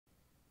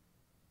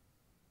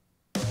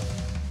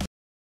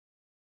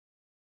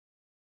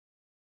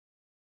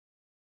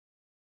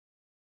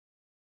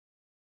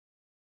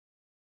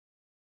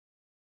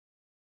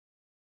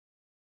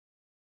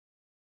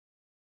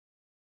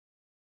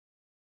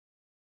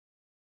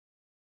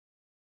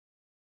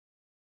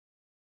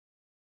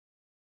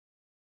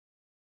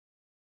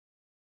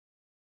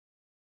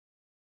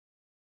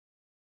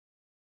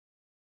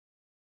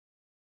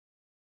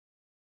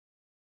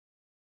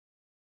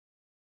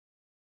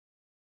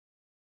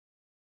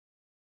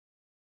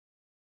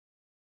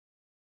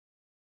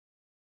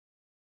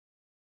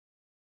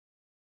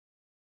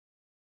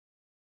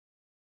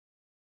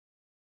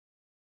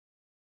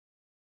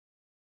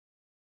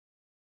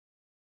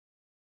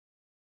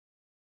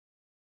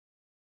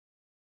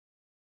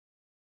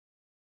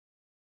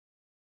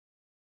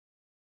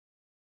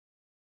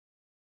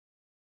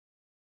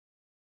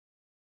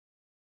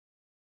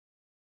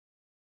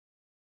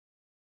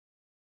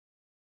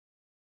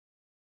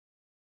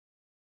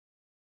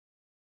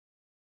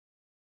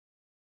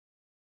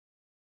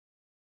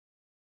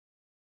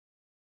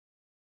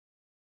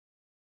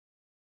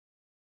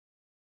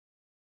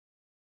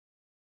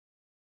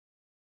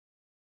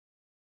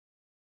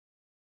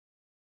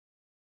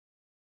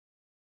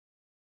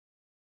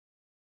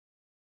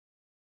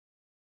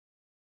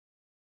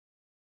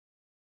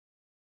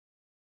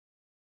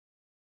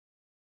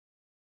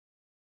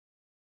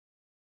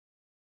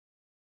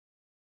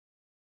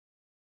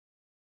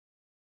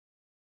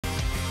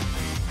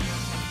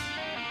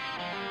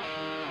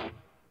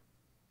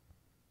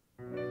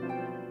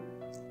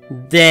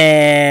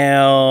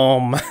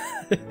Damn!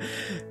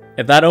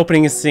 If that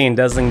opening scene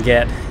doesn't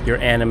get your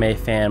anime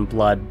fan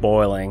blood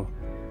boiling,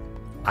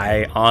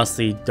 I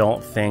honestly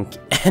don't think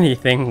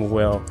anything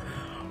will.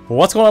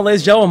 What's going on,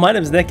 ladies and gentlemen? My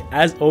name is Nick.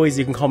 As always,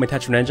 you can call me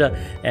Tetris Ninja,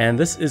 and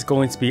this is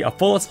going to be a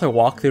full Let's Play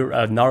walkthrough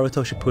of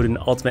Naruto Shippuden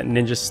Ultimate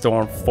Ninja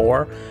Storm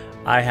 4.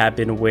 I have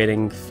been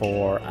waiting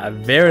for a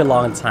very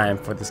long time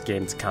for this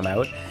game to come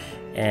out,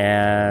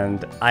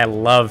 and I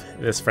love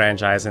this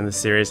franchise and this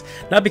series.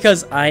 Not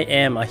because I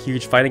am a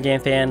huge fighting game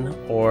fan,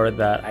 or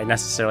that I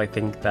necessarily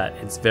think that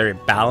it's very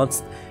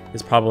balanced.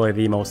 It's probably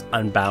the most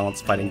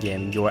unbalanced fighting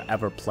game you'll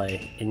ever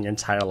play in your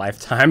entire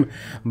lifetime,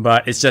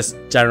 but it's just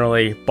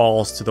generally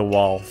balls to the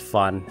wall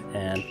fun,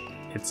 and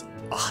it's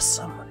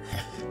awesome.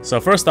 So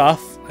first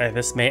off,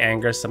 this may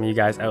anger some of you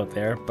guys out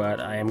there, but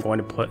I am going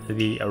to put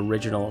the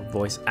original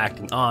voice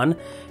acting on,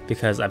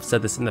 because I've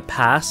said this in the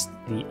past,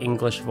 the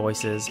English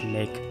voices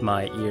make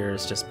my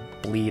ears just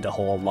bleed a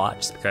whole lot,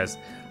 just because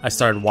I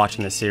started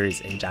watching the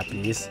series in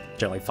Japanese.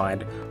 Generally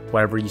find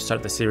whatever you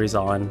start the series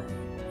on,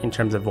 in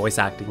terms of voice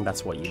acting,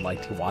 that's what you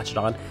like to watch it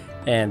on,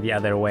 and the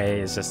other way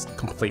is just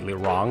completely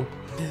wrong.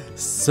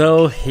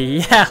 So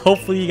yeah,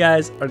 hopefully you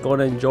guys are going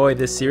to enjoy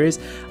this series.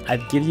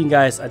 I've given you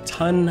guys a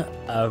ton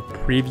of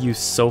previews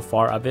so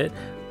far of it,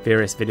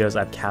 various videos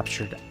I've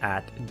captured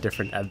at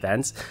different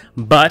events,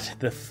 but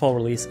the full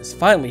release is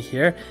finally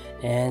here,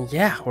 and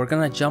yeah, we're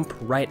gonna jump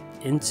right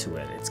into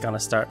it. It's gonna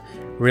start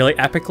really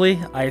epically,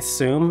 I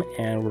assume,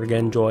 and we're gonna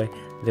enjoy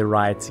the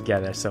ride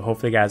together. So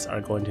hopefully you guys are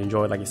going to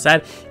enjoy it. Like I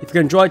said, if you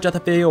enjoyed, drop the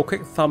video a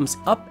quick thumbs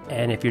up,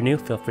 and if you're new,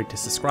 feel free to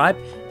subscribe,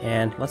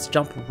 and let's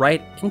jump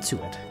right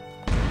into it.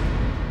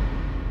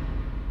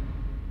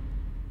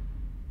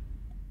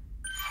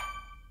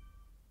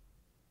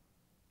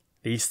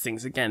 These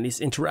things again, these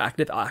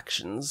interactive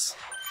actions.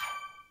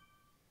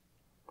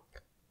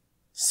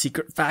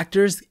 Secret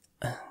factors. "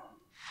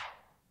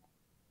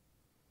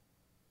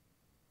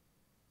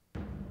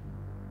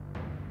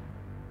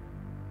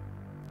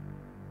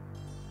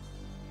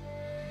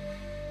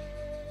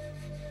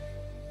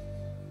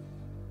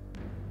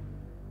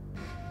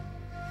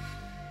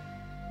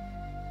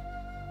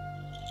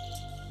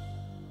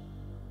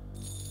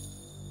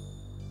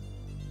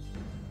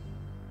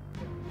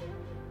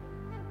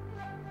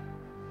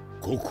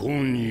ここ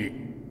に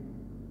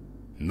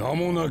名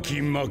もな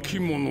き巻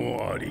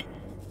物あり。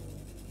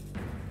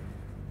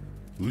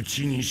う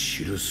ちに記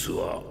す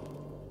は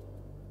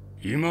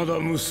未だ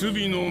結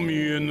びの見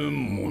えぬ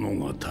物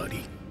語。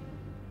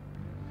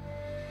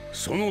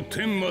その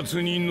顛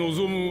末に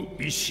臨む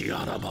意志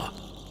あらば、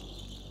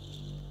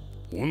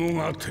己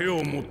が手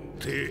を持っ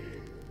て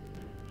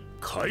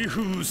開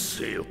封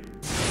せよ。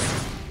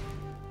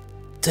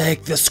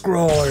Take the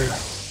scroll.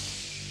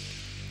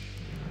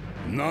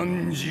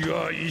 汝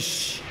が意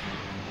志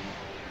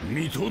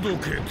見届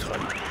けた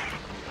り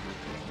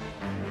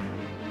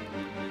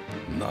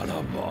なら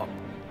ば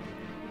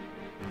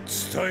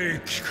伝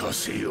え聞か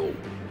せよう。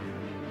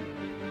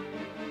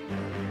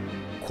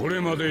こ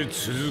れまで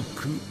続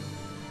く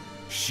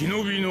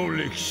忍びの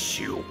歴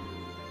史を。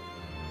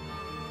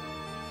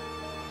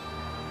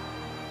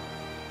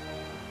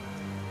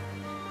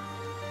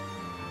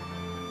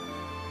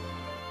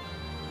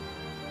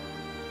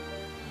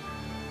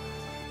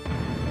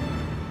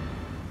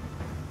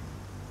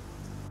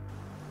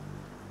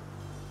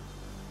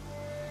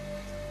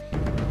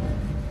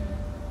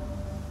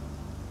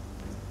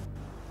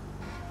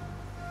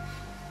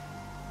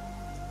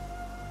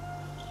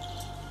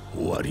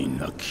終わり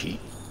なき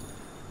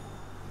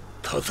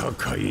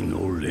戦い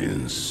の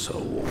連鎖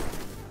を。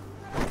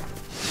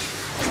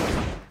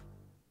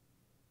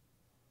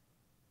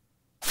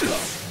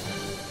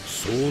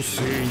創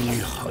世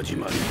に始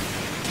まり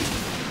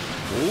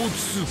大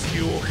続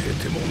きを経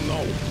てもなお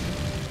や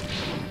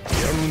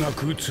むな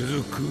く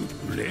続く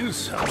連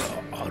鎖が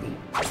ある。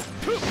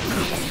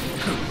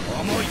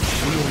甘い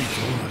忍びと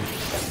な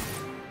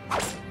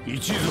り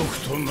一族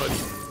となり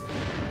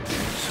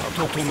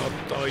里となっ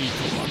た糸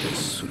まで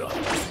すら、そん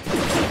なの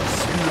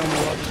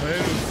は絶える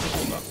こ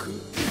となく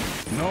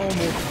なおも高ぶ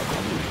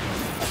り、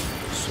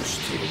そし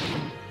て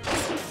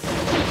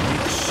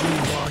肉親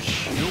は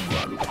広が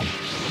る。かく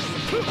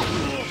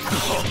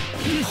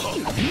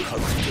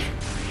て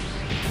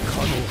か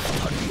の二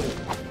人も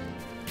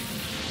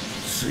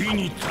つい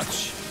に立ち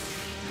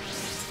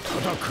戦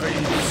い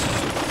に続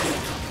け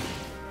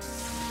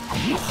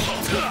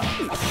た。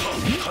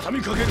畳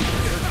みかける。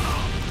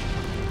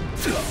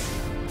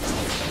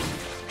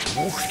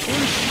木刀に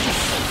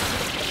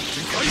次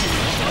回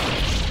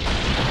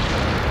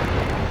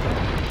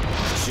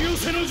口寄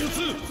せの術。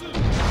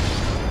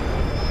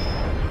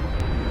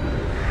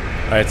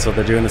 Alright, so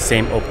they're doing the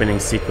same opening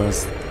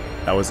sequence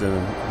that was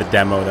in the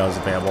demo that was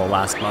available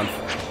last month.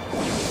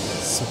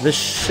 So this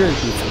should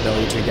be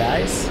familiar to you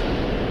guys.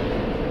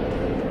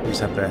 We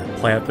just have to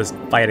play out this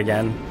fight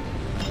again.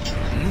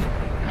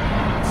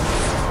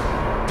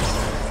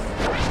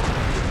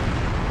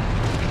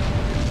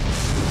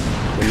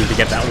 We need to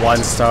get that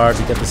 1 star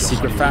to get the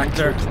secret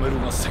factor.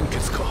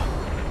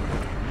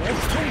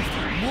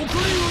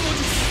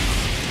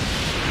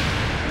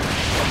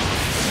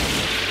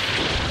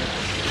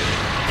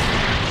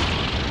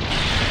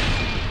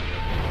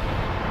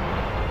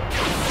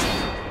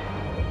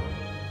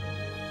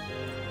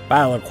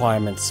 Battle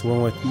requirements.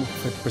 Win with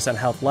 50%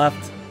 health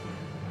left.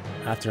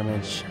 After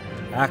image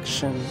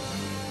action.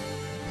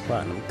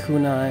 Platinum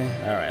kunai.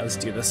 Alright, let's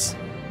do this.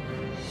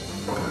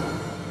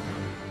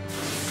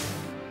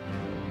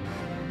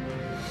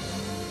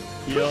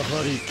 やは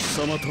り貴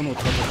様との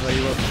戦い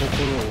は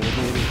心躍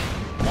る。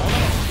まだ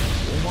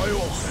お前は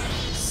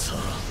さあ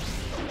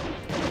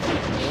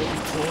もっ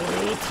と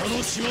俺を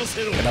楽しま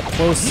せろ。 Get up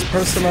close,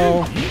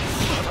 personal.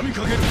 畳み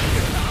かける。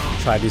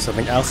 Try to do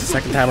something else the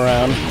second time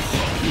around.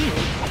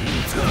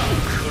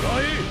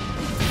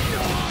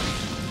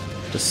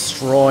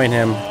 Destroying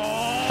him.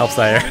 Helps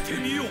that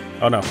here.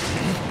 Oh no.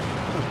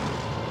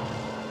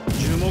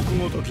 樹木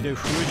ごときで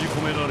封じ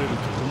込められると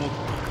思っ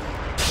た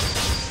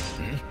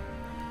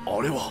か。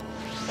あれは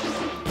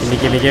Gimme,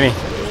 gimme, gimme.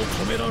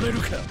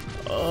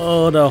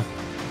 Oh no.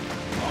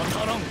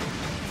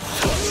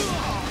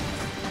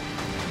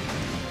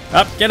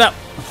 Up, get up.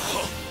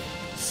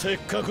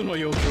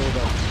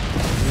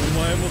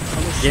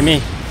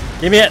 Gimme.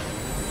 Gimme it.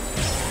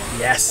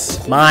 Yes,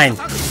 mine.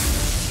 Gotta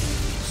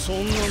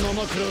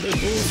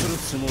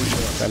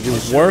do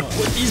work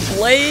with these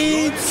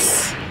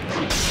blades.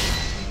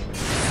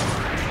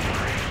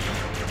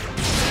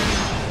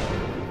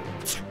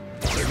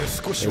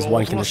 There's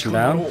one condition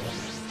down.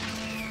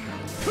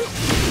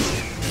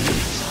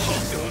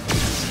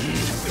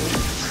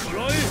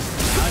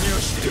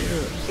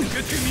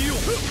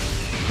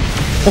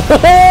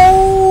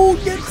 Oh,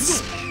 get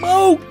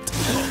smoked!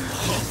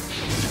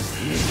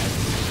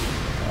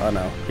 Oh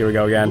no, here we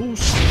go again.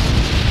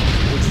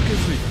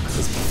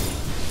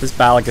 This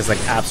Balak is like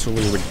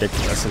absolutely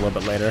ridiculous a little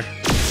bit later.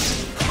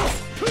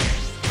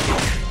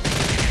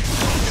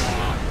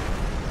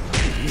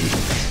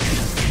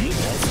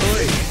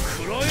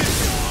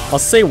 I'll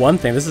say one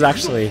thing, this is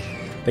actually,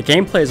 the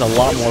gameplay is a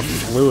lot more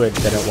fluid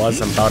than it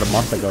was about a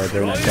month ago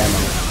during that demo.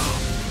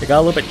 It got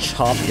a little bit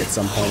choppy at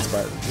some points,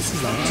 but this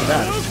is not too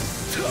bad.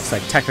 It's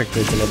like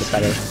technically it's a little bit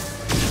better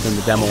than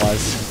the demo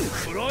was.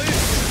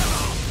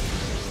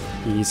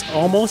 He's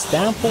almost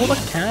down for the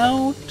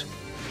count.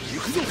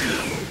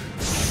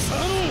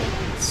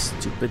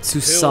 Stupid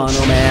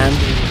Susanoo, man.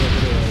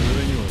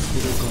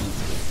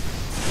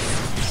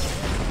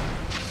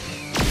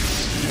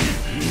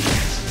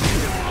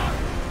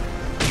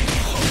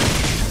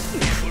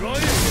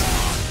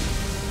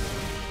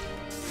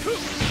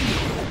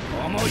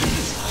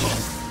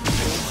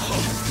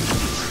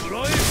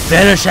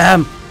 Finish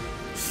him!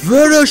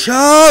 Finish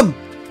him!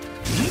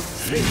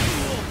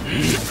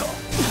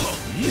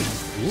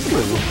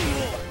 Ooh.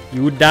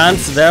 You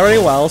dance very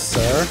well,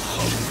 sir.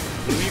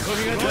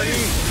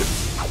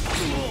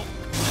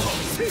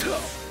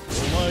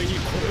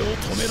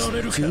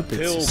 Stupid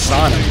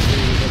Susanoo.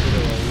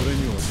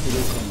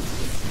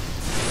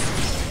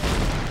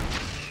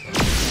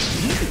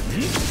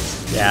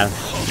 Yeah,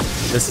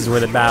 this is where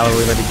the battle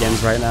really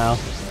begins right now.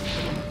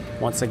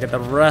 Once I get the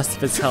rest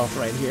of his health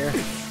right here.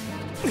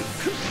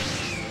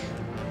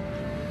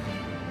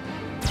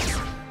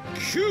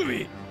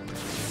 Kyuubi!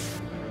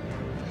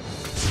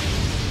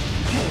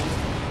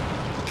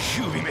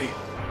 Kyuubi me!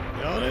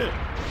 Yare!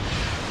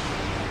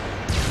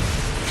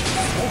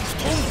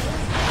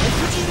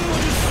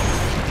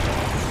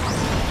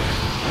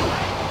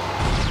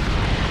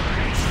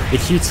 The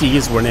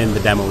QTEs weren't in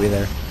the demo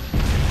either,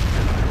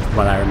 from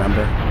what I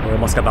remember. We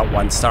almost got that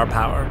 1-star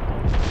power.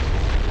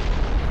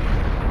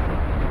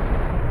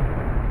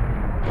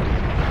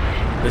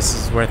 This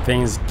is where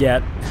things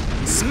get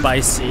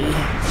spicy.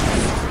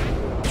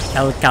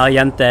 El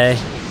Caliente.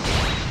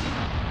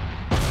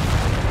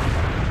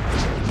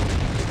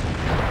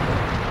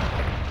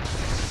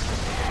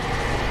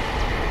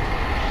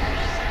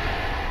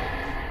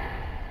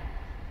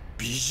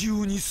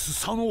 Bijou ni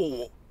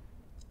Susanoo.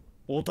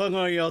 お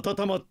互い温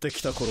まって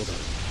きた頃だ。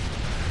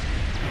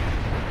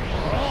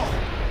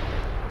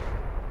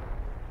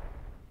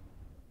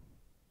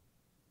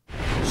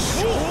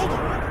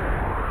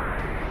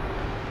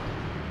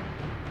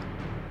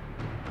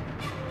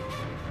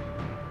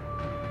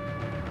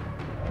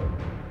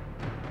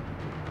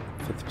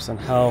50%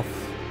 health.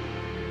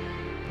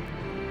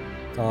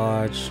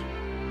 Dodge.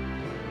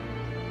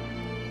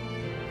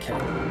 Okay.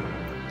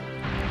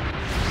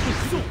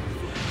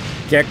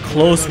 Get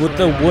close with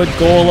the wood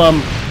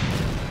golem.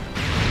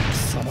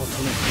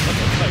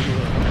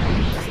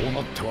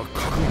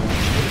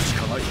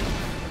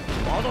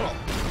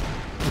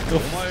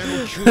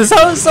 This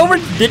sounds so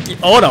ridiculous.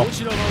 Oh no.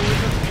 He's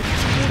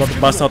about to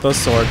bust out those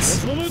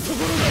swords.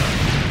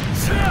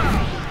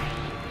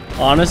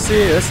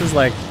 Honestly, this is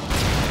like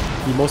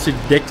the most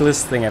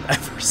ridiculous thing I've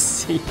ever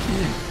seen.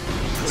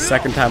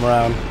 Second time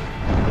around.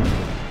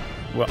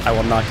 Well, I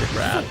will not get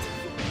grabbed.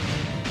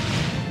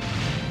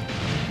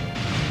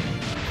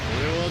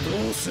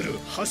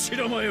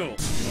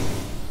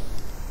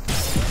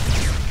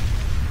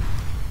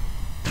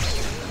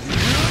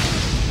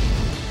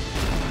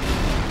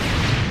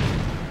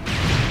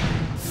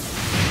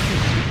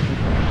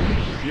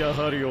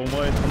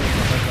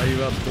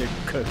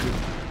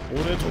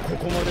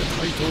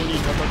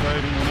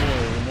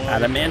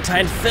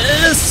 Adamantine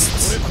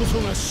fist!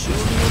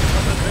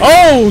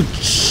 Oh,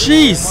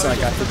 jeez! I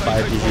got hit by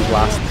a BB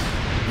blast.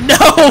 No!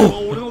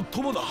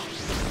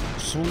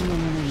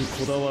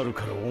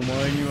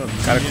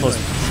 Gotta close.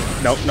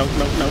 No, no,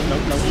 no, no, no, no,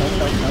 no, no, no,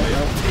 no.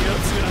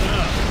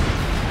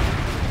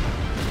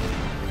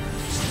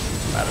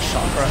 I'm out of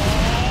chakra.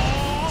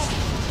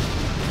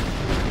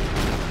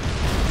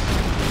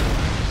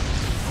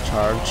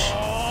 Charge.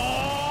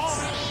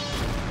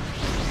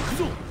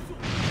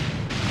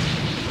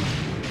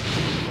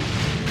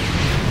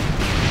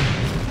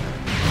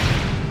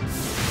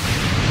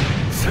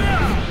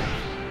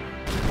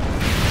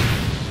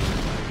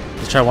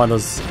 Let's try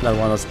another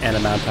one of those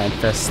adamantine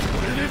fists.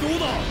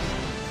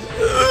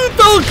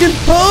 Falcon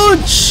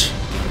punch!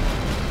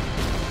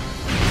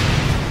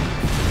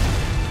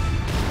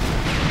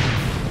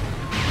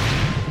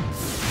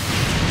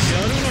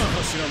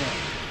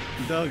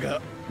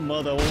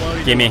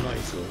 Gimme.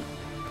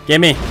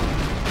 Gimme.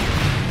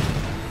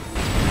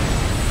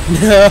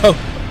 No!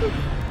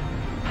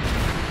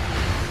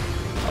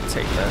 I'll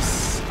take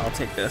this. I'll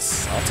take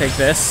this. I'll take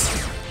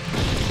this.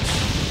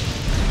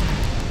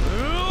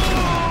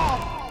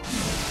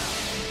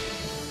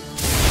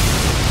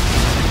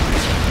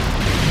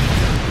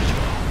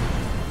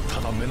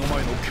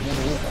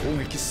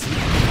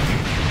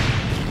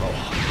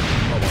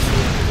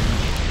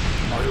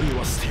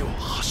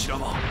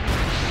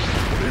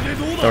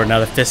 Throw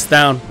another fist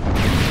down.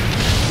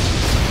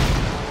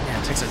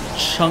 Yeah, it takes a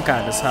chunk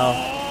out of his health.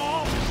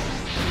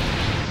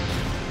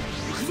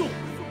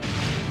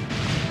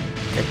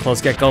 Get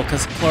close, get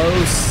close.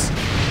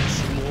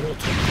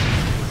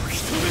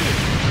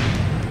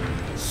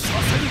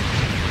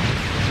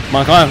 Come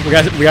on, come on. We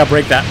gotta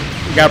break that.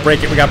 We gotta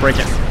break it. We gotta break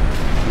it.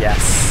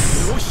 Yes.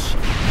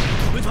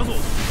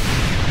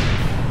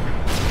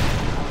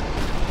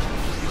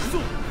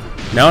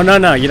 No, no,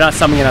 no. You're not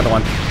summoning another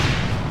one.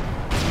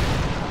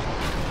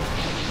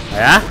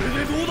 Yeah?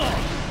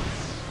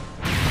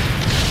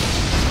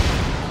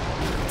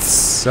 It's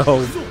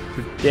so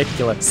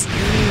ridiculous.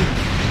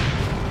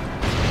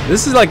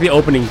 This is like the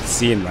opening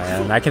scene,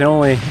 man. I can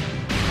only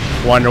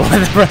wonder what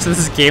the rest of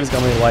this game is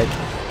going to be like.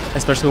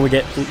 Especially when we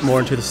get more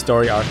into the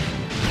story arc.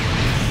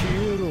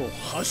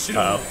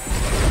 Uh-oh.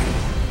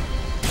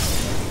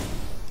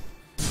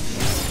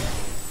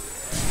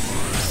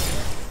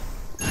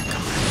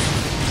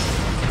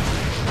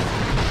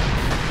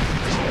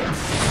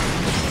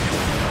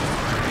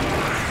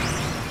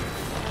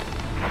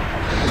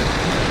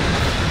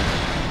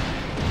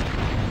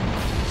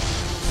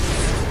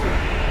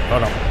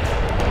 Hold on.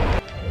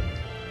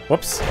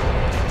 Whoops.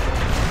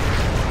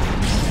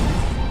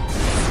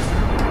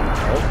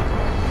 Oh.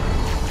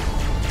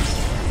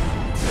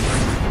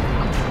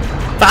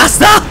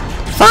 Faster!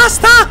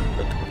 Faster!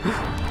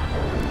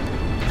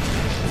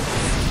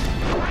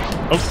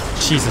 Oh,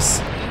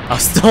 Jesus. I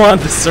was still on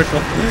the circle.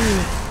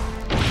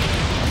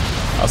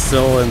 I was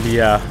still in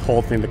the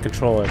holding the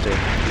controller to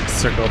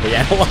circle the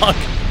analog.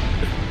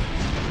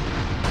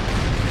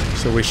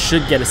 So we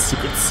should get a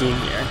secret scene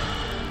here.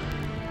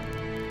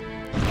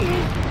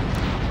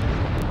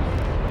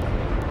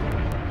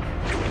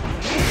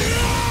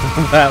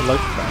 That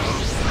looked bad.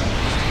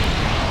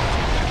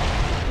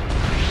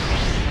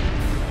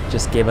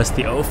 Just gave us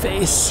the O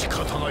face.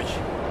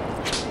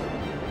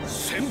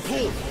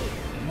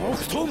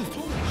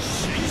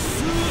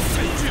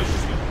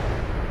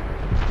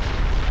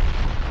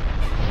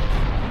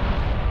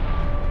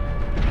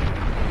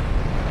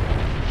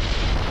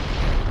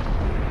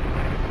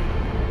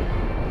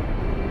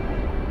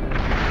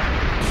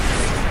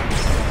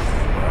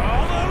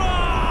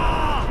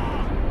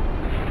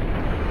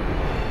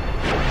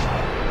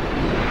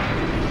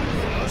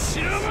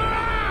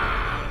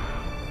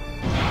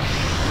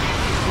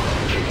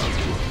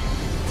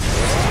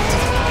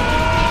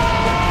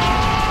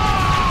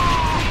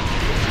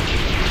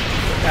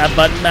 That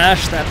button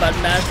mash, that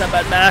button mash, that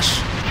button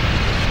mash.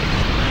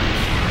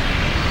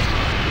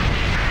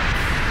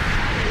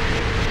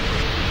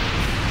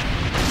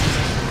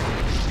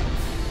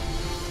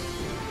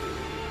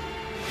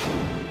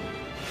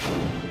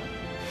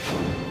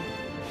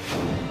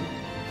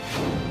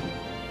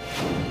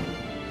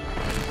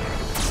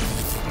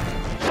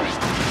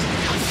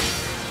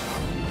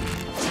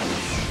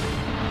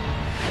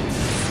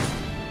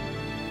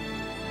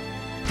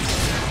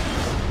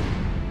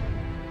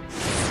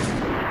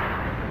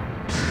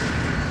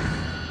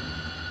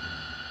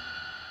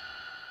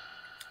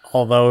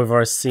 Although we've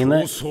already seen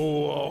it, it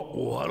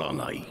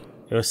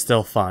was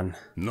still fun.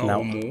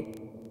 No.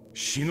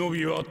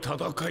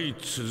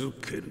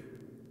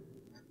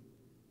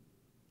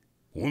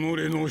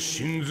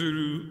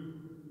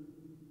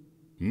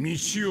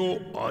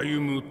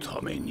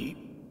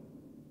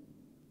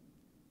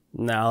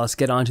 Now let's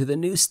get on to the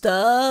new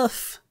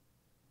stuff.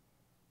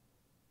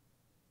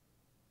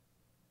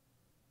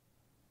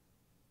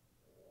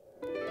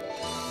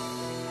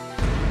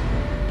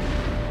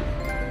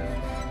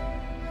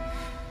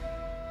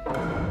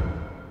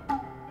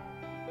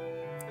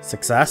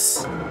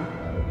 Success.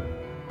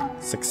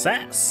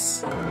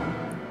 Success!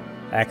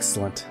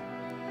 Excellent.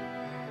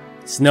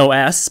 It's no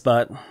S,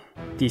 but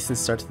decent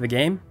start to the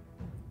game.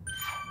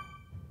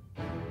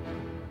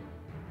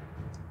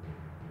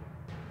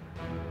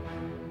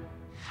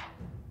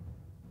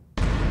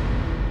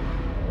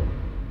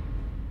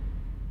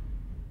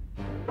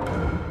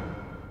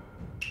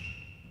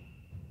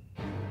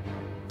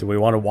 Do we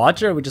want to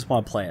watch it or we just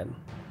want to play it?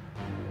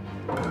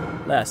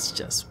 Let's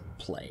just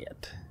play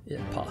it,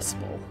 if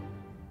possible.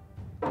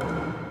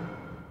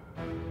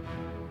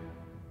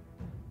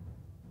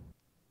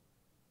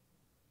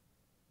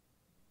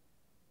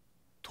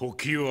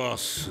 時は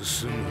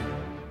進む。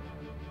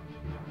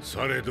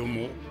されど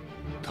も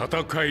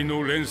戦い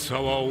の連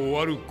鎖は終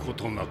わるこ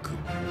となく、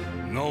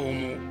なお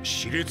も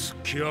熾烈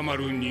極ま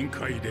る忍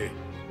界で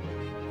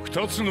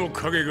二つの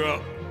影が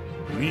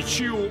道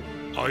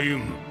を歩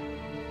む。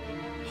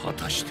果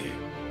たして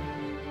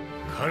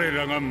彼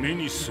らが目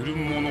にする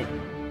もの、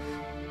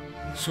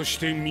そし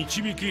て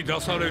導き出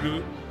され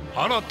る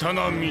新た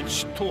な道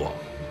とは。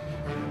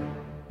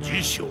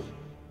辞書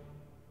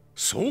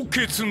総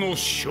決の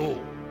章。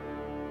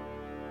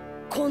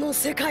この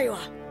世界は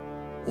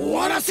終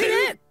わらせ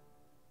る。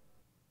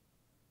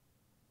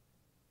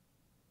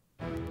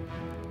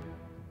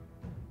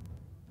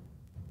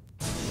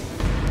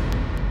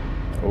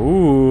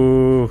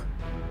Ooh,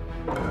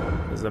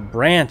 there's a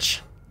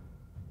branch.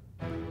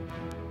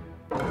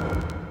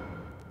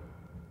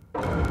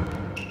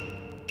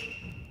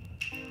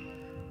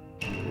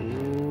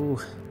 Ooh.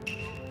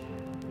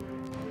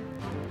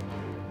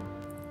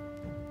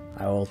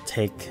 I will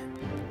take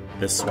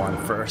this one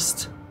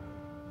first.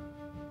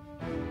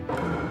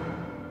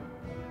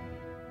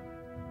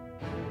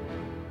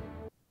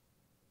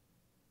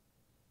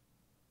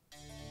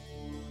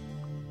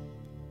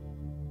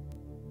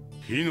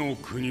火の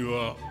国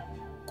は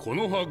木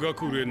の葉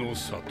隠れの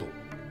里。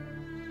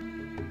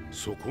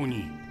そこ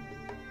に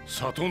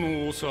里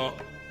の長、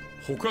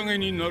火影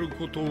になる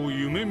ことを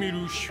夢見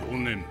る少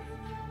年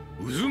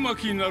渦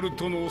巻きナル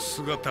トの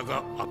姿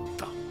があっ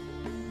た。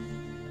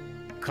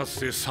か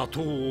つて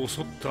里を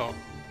襲った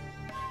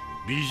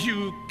美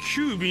獣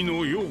九尾の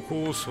妖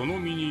子をその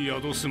身に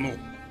宿すも、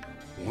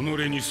己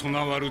に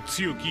備わる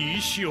強き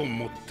意志を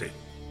持って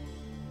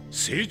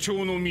成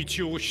長の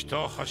道をひ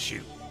た走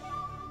る。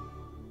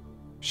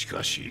し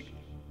かし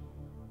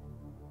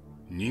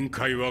忍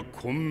界は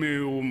混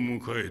迷を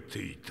迎え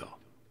ていた。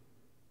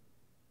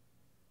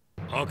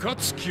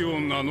暁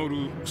を名乗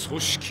る組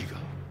織が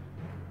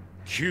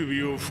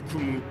九尾を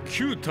含む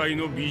9体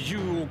の美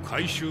獣を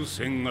回収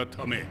せんが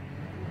ため、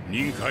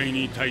忍界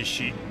に対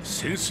し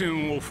宣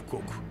戦を布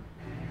告。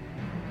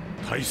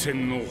大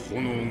戦の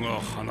炎が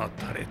放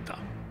たれた。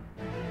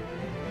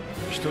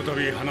ひとた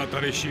び放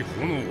たれし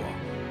炎は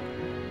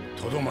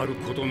とどまる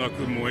ことな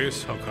く燃え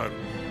盛る。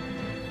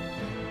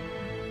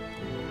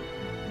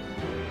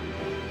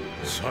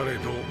され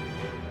ど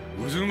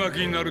渦巻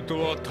きナルト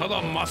はた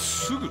だまっ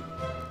すぐ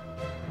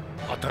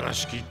新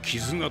しき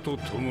絆と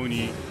とも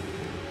に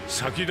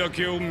先だ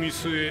けを見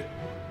据え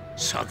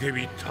叫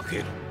びたけ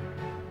る。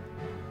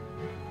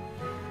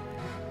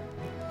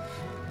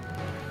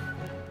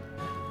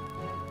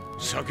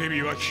叫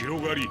びは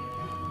広がり、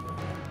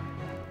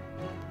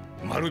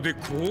まるで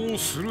呼応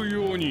する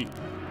ように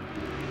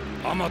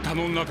あまた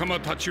の仲間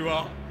たち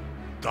は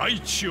大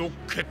地を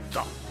蹴っ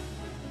た。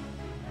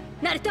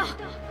ナルト、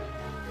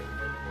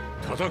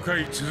戦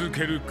い続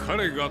ける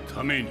彼が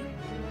ために。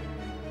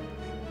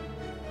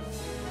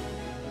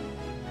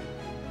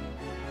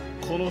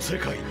この世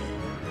界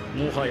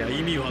にもはや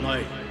意味はな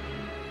い。こ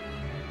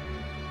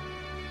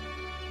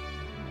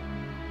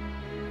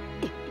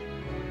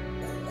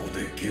こ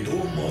で下道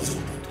魔像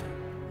だと。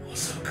ま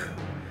さか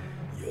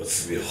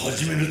奴め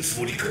始めるつ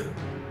もりか。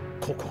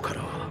ここか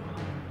らは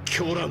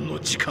狂乱の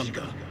時間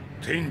だ。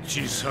天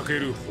地避け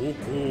る方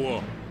向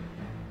は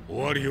終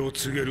わりを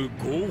告げる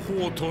合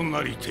法と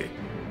なりて、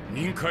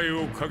忍界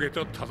をかけ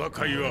た戦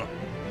いは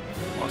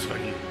まさ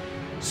に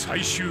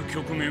最終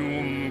局面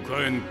を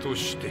迎えんと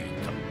してい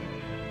た。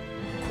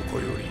ここ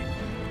より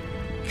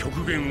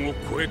極限を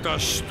超えた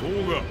死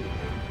闘が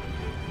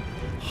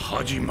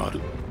始まる。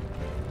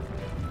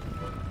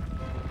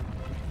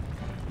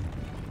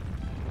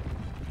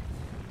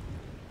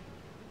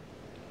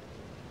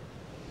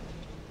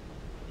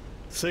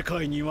世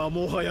界には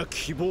もはや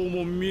希望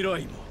も未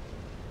来も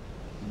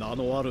名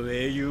のある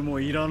英雄も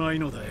いらない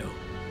のだよ。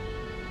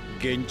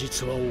現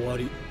実は終わ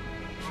り、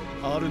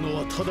あるの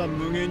はただ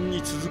無限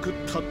に続く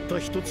たった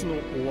一つの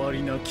終わ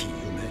りなき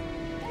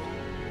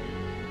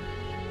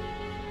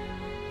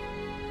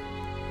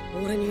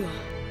夢。俺には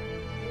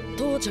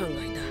父ちゃん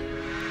がいた、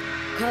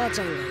母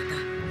ちゃんがい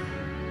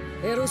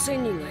た、エロ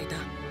仙人がいた。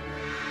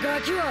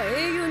ガキは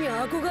英雄に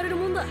憧れる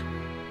もんだ。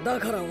だ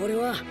から俺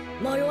は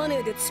迷わね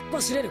えで突っ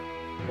走れる。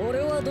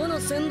俺はどの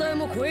先代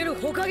も超える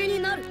火影に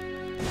なる。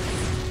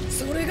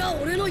それが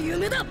俺の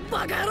夢だ、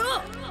バカ野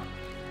郎。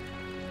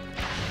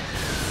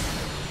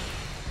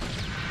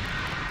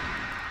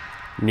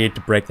Need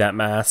to break that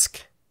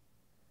mask.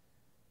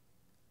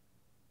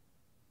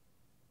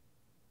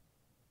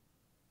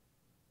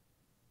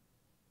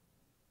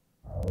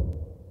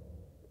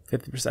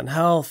 50%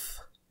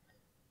 health.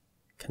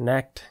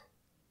 Connect.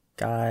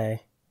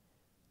 Guy.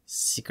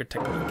 Secret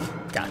technique.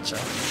 Gotcha.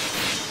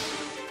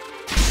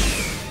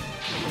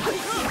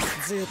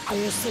 絶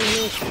対それを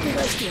ひっぺ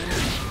がしてやる。で、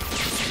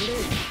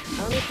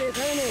あのでか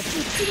いのをぶっ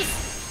潰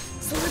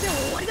す。それで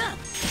終わりだ。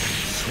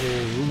そう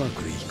うま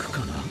くいくか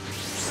な。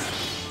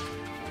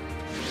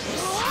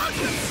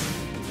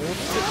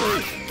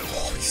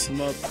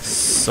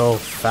So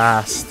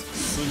fast.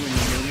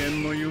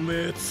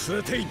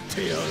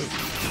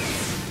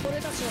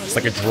 It's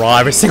like a draw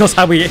every single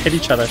time we hit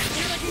each other.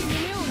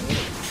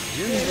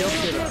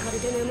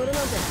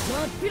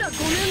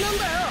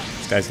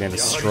 This guy's getting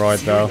destroyed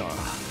though.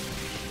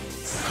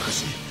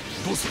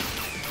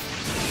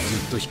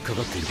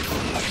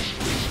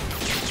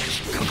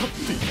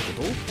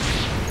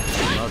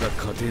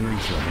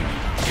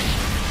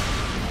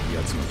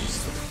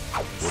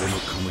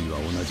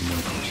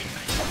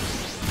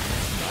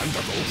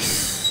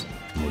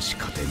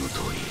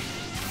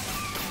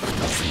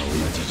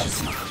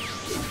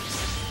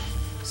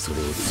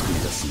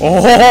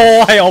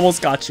 Oh, I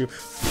almost got you.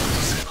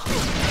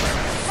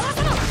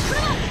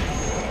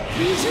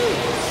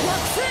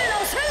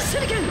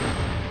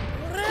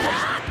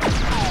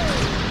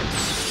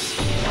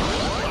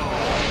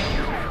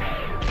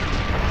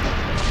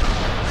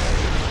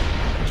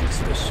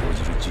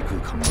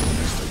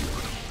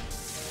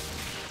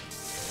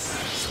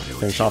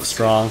 Finish off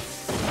strong.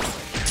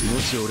 も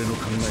し俺の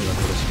考えが正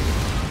しけれ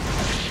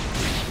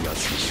ば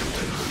奴の正体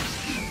は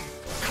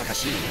カカ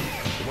シ、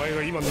お前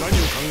が今何を考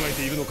え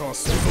ているのかは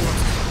想像が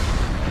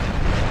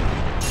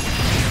つ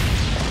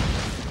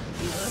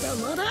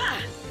く。まだまだ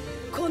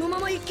このま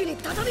ま一気に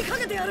畳みか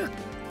けてやる。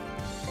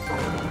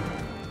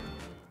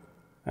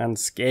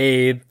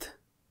 Unscathed.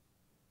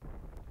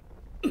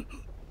 行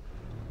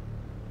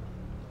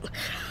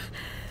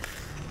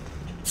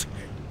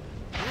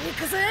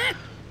くぜ。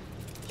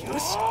よ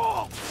し、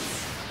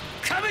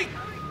カムイ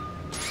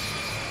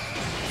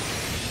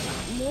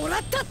もら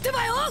ったって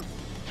ばよ。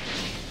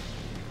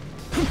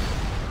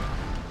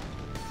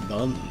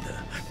なんだ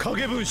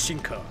影分身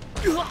か。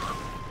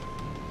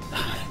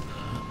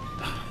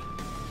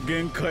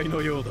限界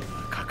のようだな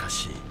カカ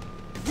シ。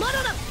ま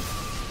だだ。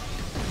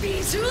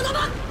美獣の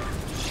番。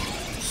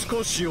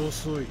少し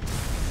遅い。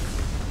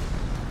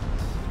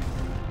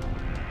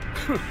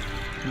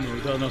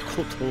無駄な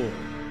ことを。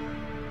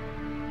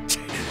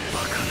バ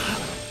カな。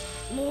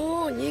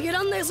もう逃げ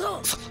らんねえ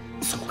ぞ。そ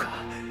うか。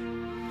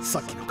さ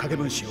っきの影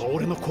分身は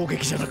俺の攻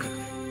撃じゃなく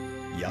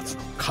奴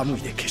のカム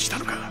イで消した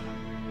のか。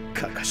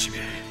カカシめ、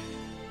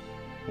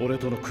俺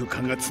との空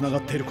間がつなが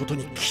っていること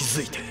に気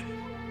づいて。てめ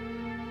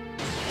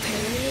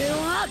え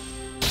は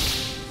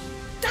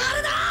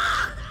誰だ。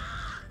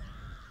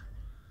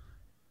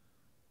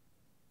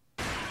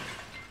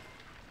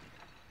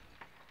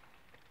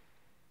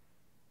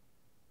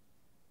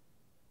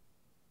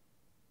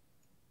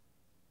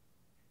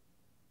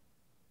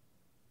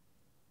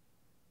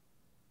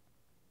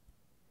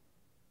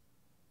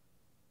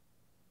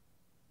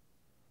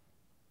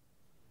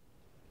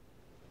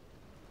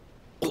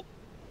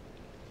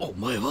お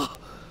前は。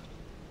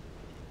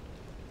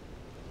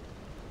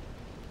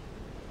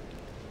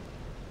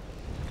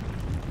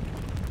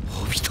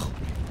ホビト。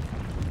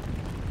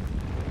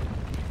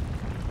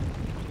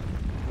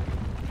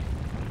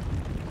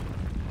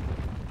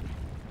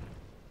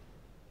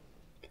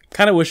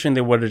Kind of wishing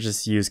they would have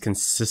just used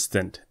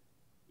consistent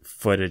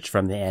footage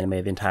from the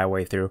anime the entire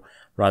way through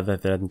rather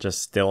than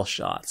just still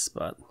shots,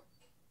 but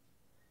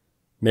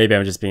maybe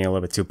I'm just being a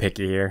little bit too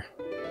picky here.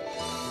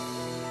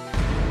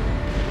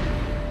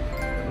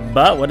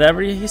 But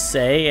whatever you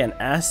say, an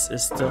S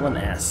is still an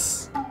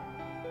S.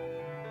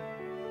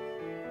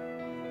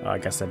 Oh, I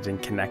guess I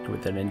didn't connect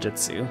with the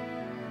ninjutsu.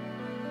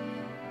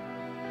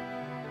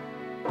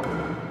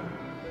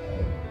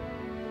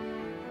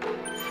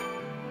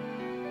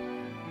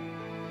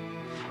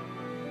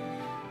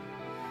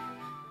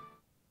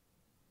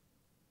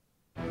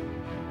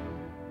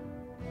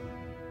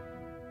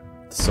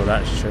 So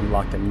that should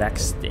unlock the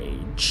next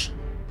stage.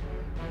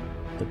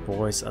 The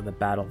Boys of the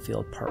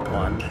Battlefield Part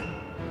 1.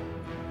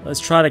 Let's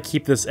try to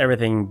keep this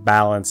everything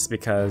balanced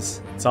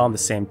because it's all on the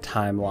same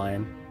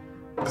timeline.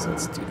 So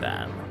let's do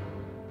that.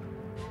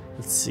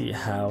 Let's see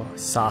how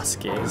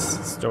Sasuke's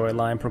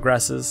storyline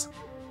progresses.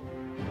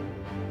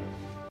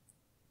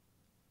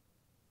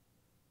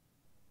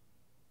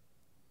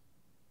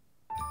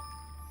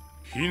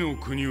 火の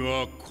国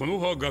は木の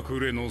葉隠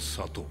れの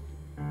里。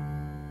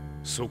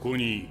そこ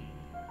に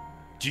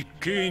実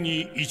刑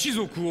に一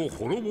族を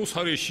滅ぼ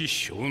されし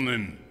少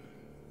年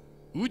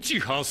内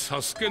葉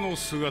佐助の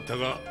姿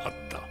があっ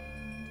た。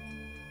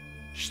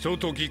ひと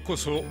ときこ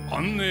そ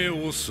安寧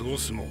を過ご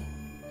すも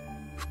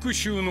復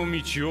讐の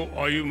道を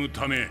歩む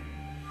ため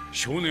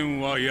少年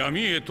は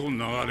闇へと流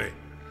れ、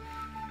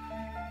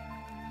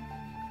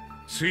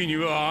ついに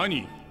は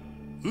兄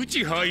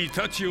内葉イ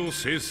タチを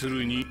制す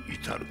るに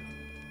至る。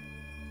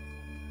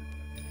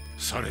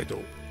され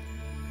ど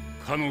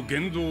かの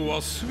言動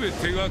は全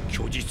てが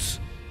虚実。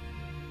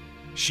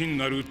真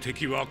なる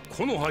敵は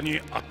木の葉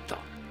にあった。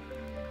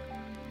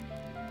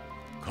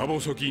か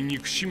細き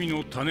憎しみ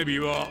の種火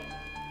は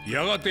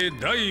やがて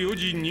第4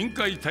次任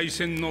海大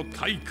戦の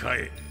大火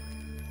へ。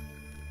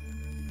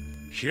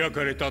開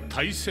かれた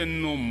大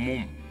戦の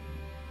門、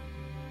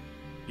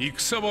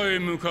戦場へ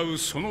向かう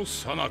その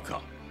最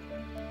中、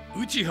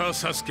内葉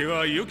佐助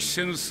は予期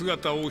せぬ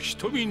姿を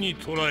瞳に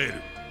捉える。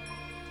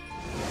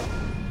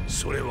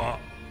それは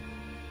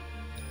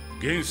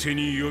現世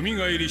によみ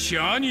がえりし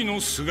兄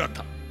の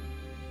姿。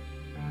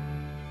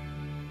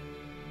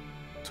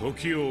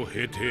時を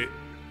経て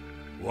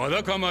わ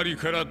だかまり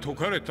から解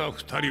かれた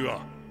二人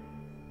は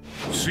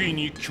つい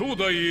に兄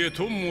弟へ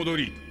と戻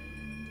り、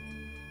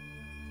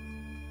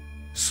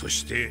そ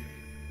して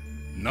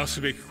な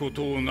すべきこ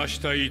とをな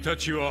したイタ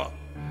チは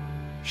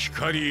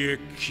光へ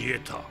消え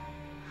た。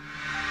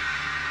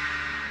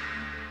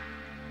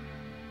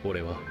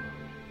俺は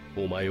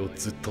お前を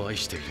ずっと愛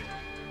している。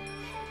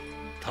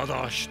た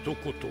だ一言、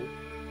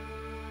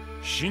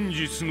真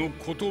実の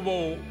言葉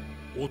を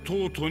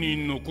弟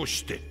に残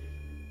して。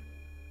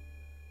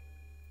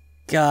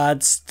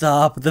 God,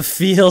 stop. The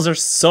feels are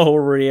so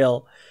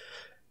real.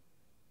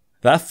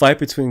 That fight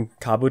between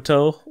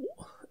Kabuto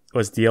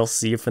was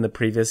DLC from the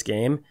previous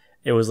game.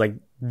 It was like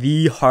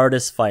the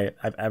hardest fight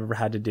I've ever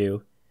had to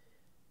do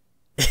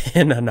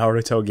in a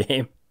Naruto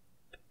game.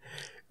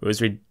 It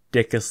was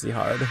ridiculously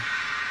hard.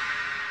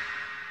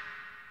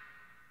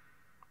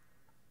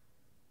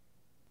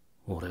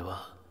 俺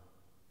は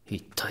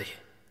一体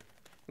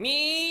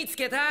見つ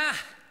けた。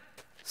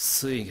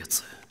水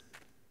月、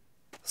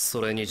そ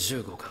れに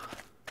15か。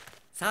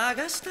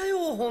探した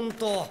よ、ほん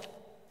と。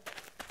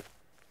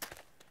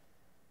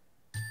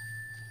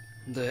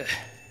で、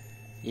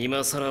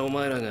今さらお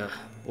前らが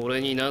俺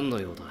に何の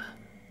用だ。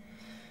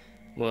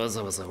わ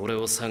ざわざ俺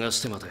を探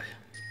してま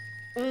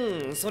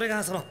で。それ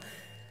が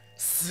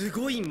す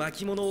ごい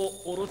巻物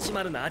をオロチ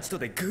マルなアジト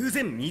で偶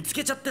然見つ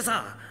けちゃって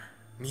さ。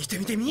見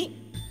て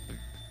み。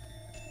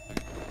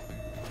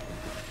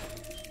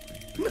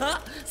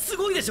す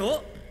ごいでし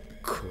ょ。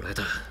これ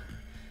だ、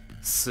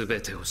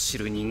全てを知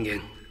る人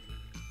間。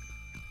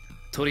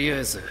とりあ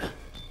えず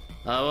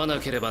会わな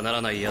ければな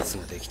らない奴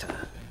ができた。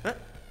え、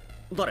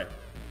誰？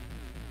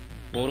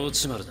オロ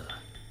チマルだ。は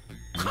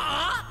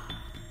あ？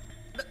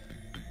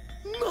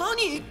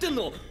何言ってん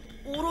の？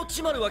オロ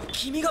チマルは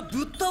君が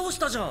ぶっ倒し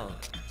たじゃん。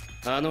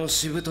あの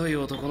しぶとい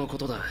男のこ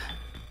とだ。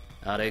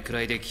あれく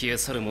らいで消え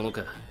去るもの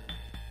か。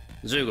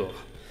15、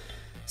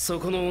そ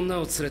この女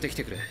を連れてき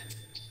てくれ。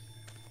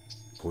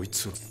こい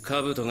つは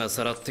兜が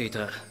さらってい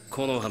た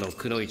木の葉の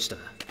くの一だ。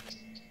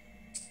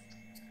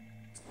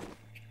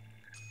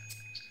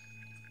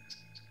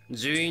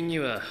樹院に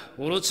は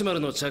オロチマル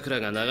のチャク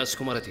ラが流し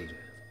込まれている。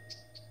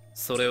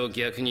それを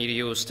逆に利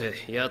用して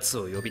奴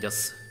を呼び出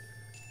す。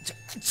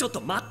ちょっ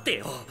と待って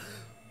よ。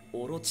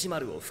オロチマ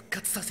ルを復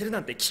活させるな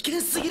んて危険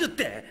すぎるっ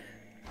て。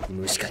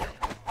無視かよ。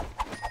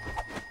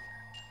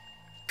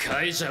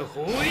解者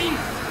封印。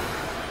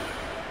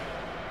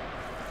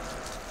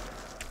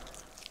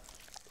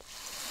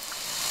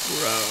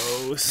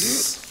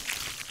Gross.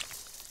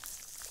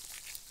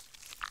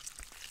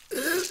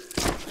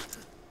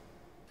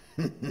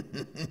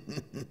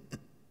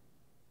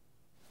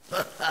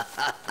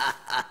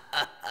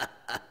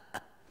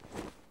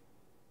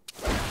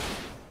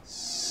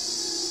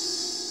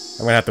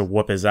 I'm gonna have to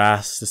whoop his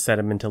ass to set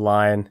him into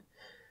line.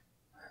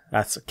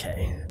 That's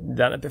okay.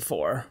 Done it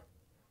before.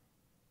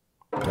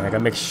 Okay, I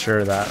gotta make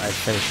sure that I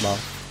finish him off.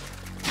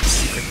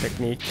 Secret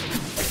technique.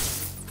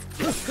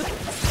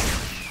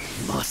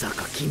 まさ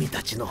か君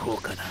たちの方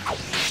から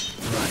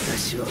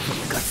私を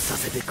復活さ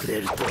せてく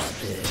れるとはね。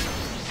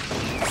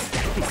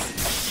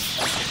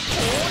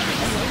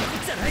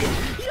じゃない、や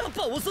っ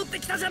ぱ襲って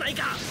きたじゃない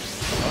か。あん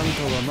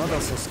たはま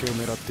だサスケを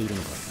狙っている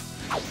のか。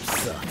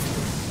さあ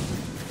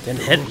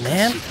Didn't hit,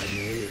 man.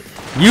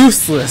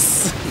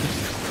 Useless.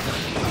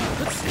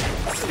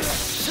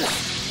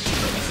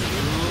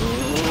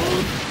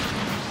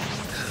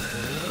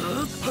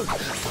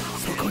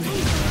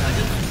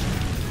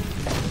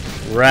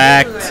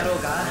 Wrecked.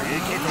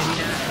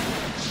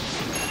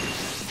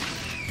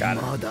 Got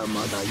it. まだ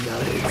まだや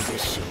れるで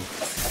しょ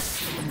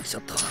う。ちょ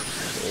っとお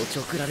ち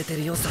ょくられて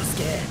るよ、サス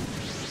ケ。逃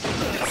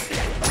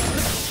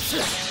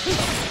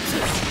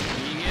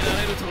げ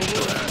られると思う。よ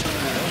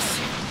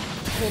し、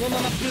このま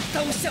まぶっ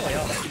倒しちゃおうよ。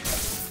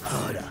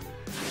ほら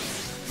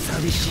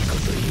寂しいこ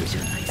と言うじゃ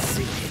ない、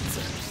水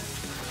月。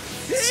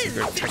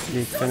 Secret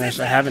technique finish.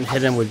 I haven't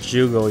hit him with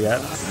Jugo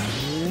yet.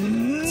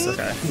 It's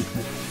okay.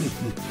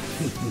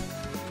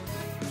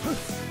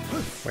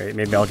 Wait,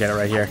 maybe I'll get it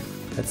right here.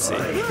 Let's see.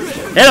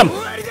 Hit him!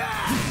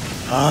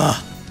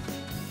 Ah.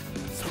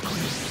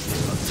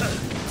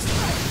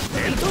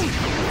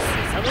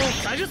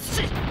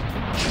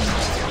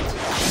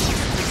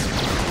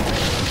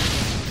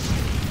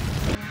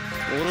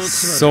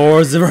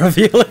 Swords of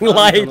revealing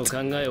light. 考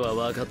えは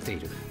分かってい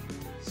る。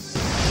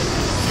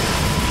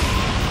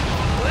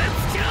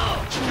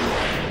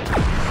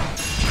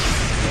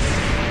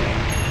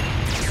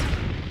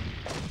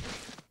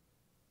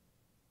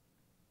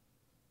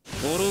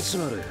オロチ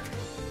マル、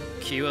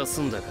気は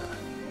済んだか。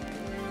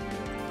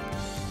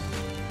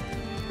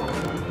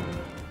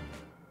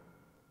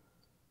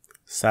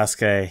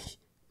Sasuke,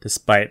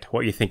 despite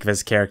what you think of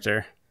his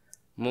character.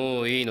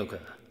 もういいのか。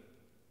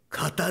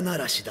肩慣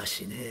らしだ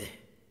しね。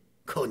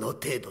この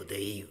程度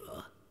でいい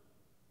わ。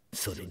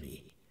それ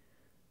に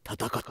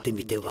戦って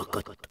みて分か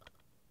った。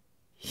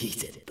以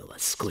前とは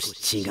少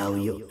し違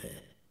うよね。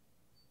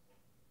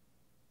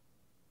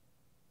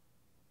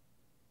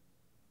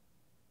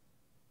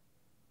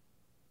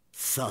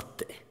さ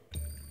て、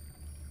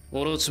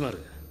オロチマル、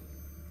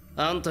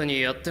あんた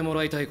にやっても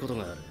らいたいこと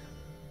がある。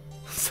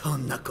そ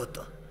んなこ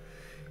と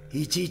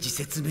いちいち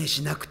説明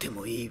しなくて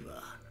もいい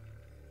わ。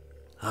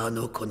あ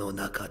の子の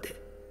中で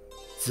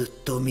ずっ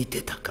と見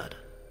てたから。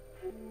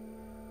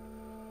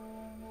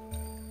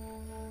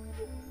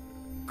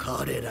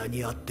彼ら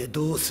に会って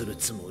どうする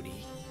つもり？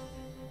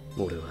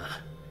俺は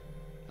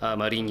あ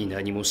まりに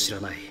何も知ら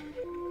ない。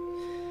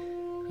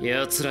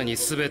奴らに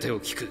全てを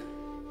聞く。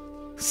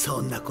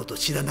そんなこと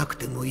知らなく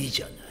てもいい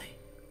じゃない。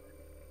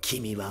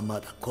君はま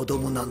だ子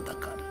供なんだ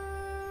から。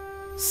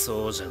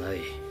そうじゃない。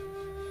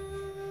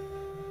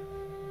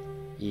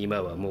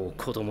今はもう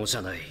子供じ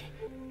ゃない。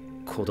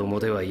子供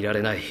ではいら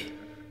れない。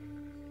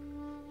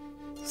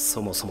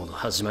そもそもの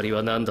始まり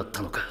は何だっ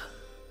たのか。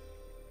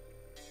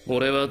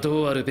俺は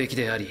どうあるべき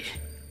であり、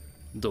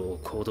どう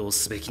行動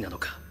すべきなの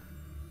か。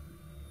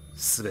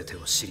全てを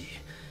知り、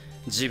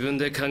自分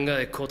で考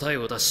え答え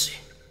を出し、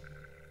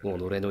己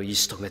の意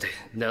志と目で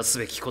なす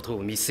べきこと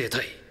を見据えた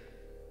い。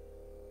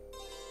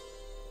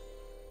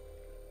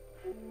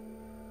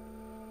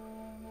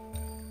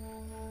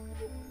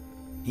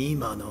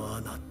今の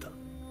あなた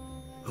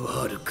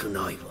悪く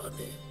ないわ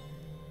ね。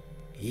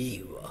い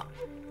いわ、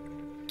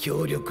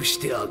協力し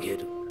てあげ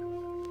る。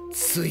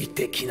つい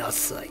てきな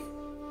さい。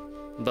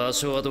場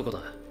所はどこだ？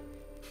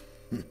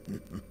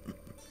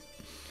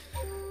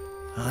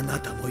あな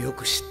たもよ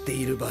く知って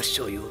いる場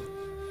所よ。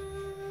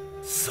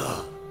さ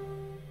あ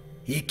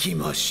行き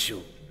ましょ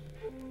う。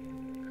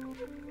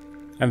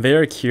 I'm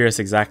very curious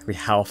exactly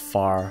how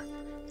far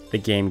the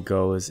game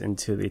goes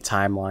into the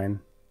timeline.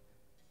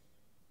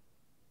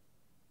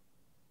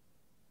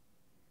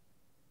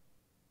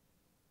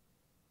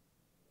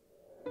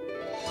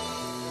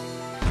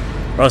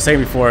 What I was saying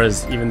before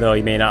is, even though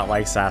you may not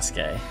like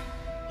Sasuke,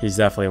 he's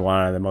definitely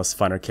one of the most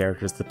funner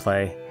characters to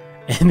play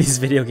in these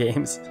video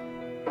games.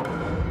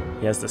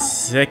 He has the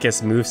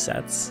sickest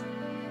movesets.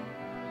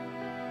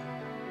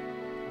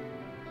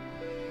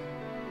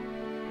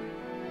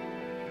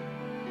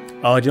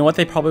 Oh, do you know what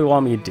they probably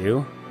want me to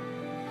do?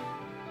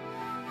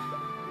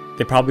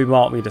 They probably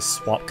want me to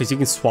swap, because you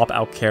can swap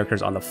out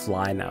characters on the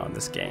fly now in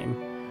this game.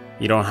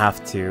 You don't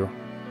have to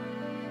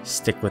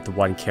stick with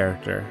one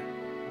character.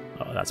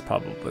 Oh, that's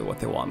probably what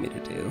they want me to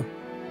do.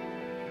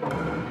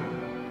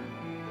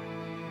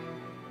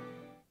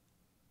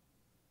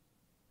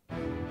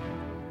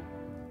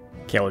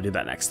 Okay, we'll do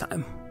that next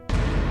time.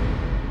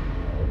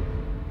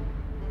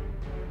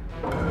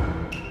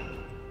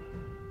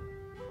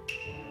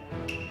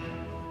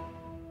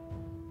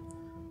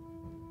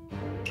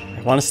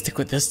 I want to stick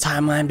with this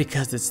timeline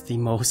because it's the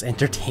most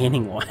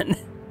entertaining one.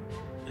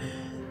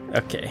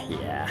 Okay,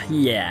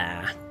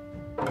 yeah.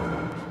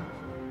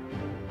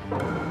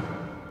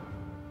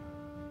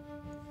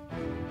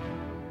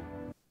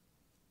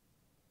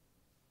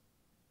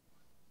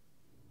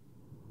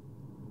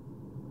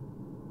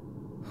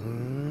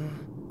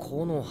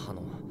木の葉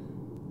の、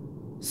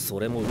そ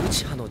れも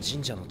内葉の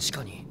神社の地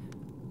下に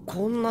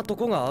こんなと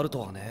こがあると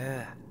は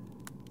ね。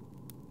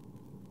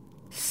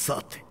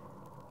さて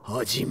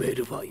始め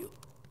るわよ。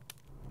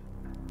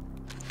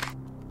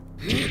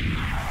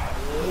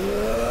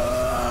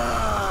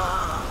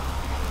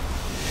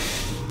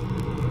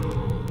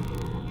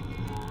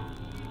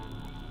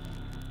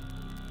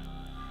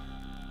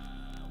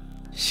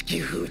式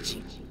風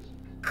神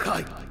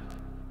海、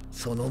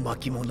その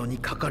巻物に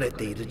書かれ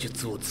ている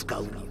術を使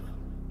うには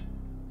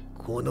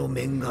この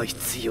面が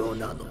必要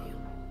なのよ。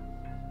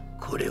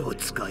これを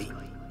使い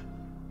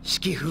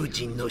式風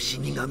神の死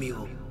神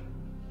を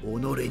己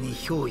に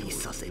憑依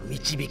させ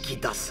導き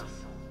出す。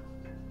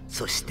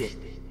そして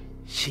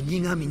死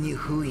神に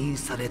封印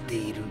されて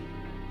いる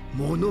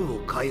もの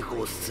を解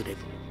放すれば、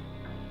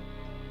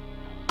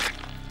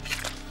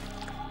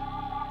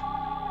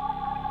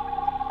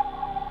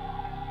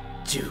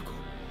15、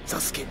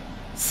サスケ、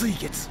水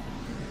月、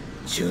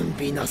準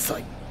備なさ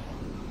い。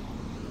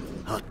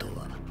あと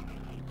は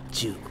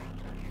15、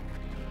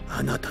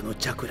あなたの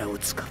チャクラを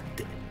使っ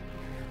て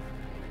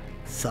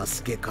サ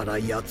スケから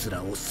奴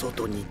らを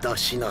外に出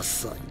しな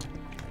さい。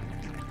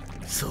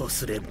そう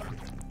すれば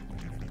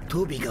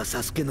トビが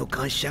サスケの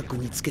監視役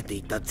につけて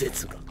いた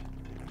絶が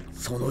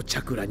そのチ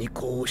ャクラに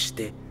こうし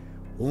て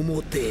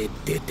表へ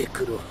出て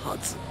くるは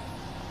ず。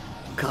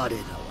彼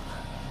ら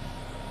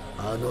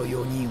はあの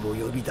4人を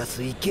呼び出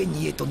す生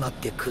贄となっ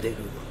てくれる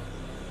わ。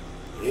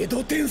江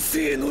戸天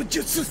聖の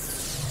術。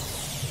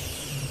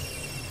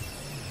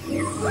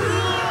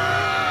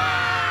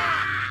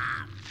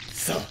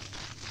さあ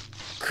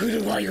来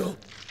るわよ、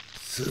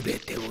すべ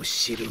てを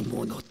知る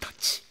者た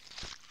ち、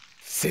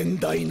先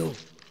代の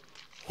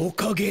火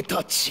影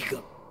たちが。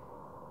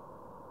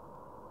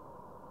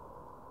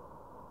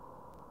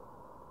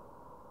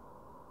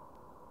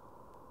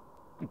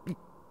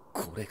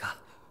これが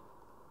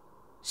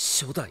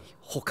初代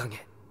火影、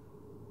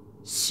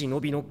忍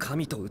びの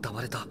神と謳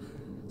われた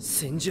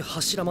千手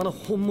柱間の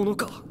本物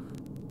か。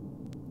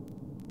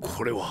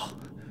これは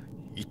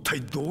一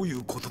体どうい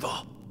うこと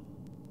だ。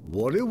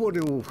我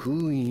々を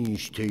封印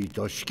してい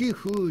た式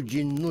封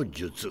神の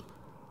術、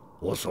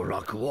おそ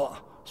らく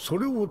はそ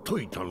れを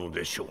解いたの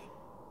でしょう。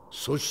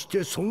そし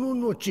てその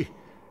後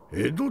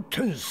江戸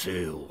天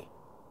聖を。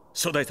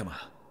初代様、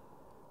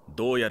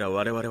どうやら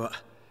我々は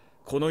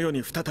この世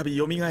に再び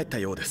蘇った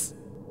ようです。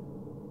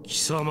貴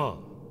様、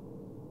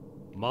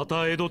ま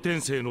た江戸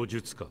天聖の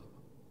術か。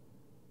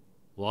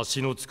わ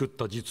しの作っ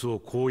た術を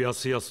こうや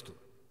すやすと。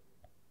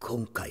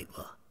今回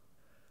は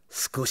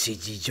少し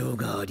事情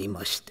があり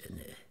まして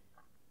ね。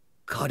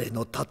彼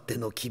のたって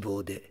の希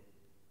望で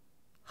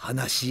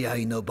話し合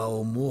いの場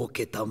を設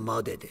けた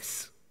までで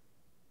す。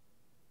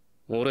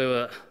俺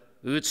は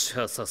内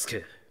葉サス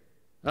ケ、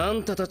あ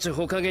んたたち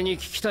火影に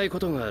聞きたいこ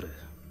とがある。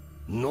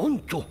なん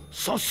と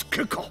サス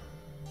ケか。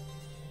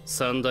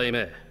三代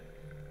目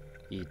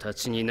イタ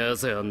チにな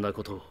ぜあんな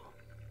ことを。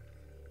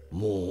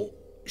も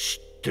う知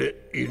っ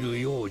てい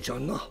るようじゃ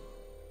な。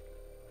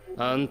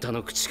あんた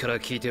の口から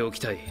聞いておき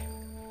たい、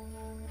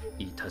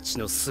イタチ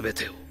の全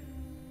てを。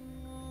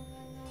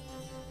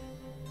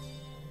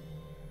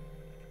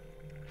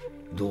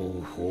同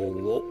胞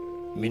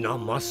を皆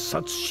抹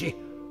殺し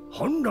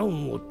反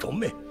乱を止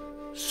め、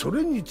そ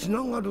れにつ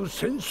ながる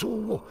戦争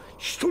を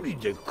一人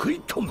で食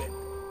い止め、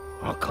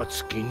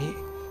暁に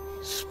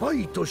スパ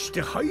イとし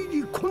て入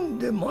り込ん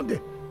でまで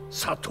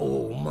里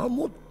を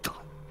守った。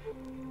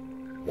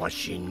わ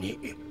しに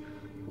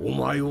お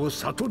前を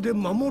里で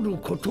守る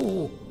こと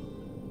を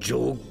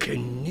条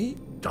件に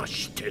出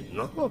して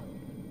な。や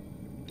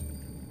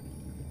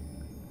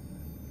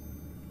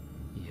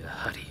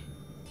はり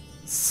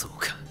そう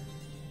か。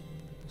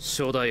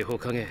初代火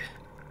影、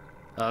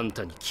あん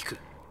たに聞く。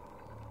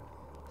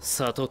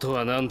里と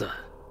は何だ。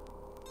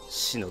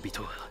忍び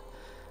とは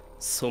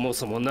そも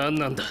そも何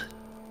なんだ。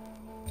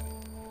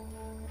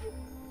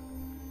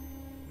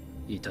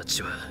イタ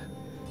チは、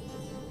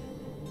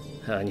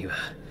兄は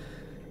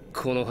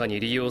木の葉に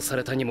利用さ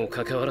れたにも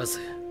かかわら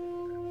ず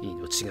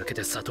命がけ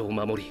で里を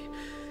守り、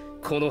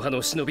木の葉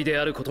の忍びで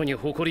あることに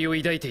誇りを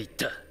抱いていっ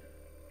た。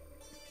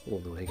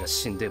己が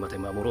死んでまで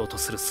守ろうと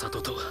する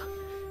里とは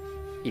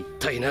一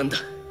体何だ。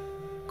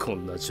こ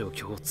んな状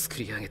況を作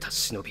り上げた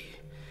忍び、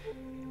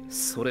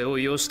それを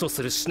良しと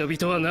する忍び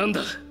とは何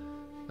だ。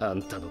あ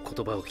んたの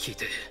言葉を聞い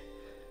て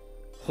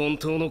本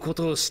当のこ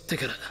とを知って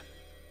から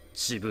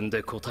自分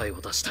で答えを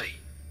出したい。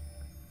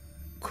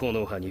木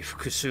の葉に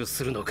復讐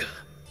するのか、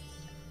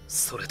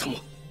それとも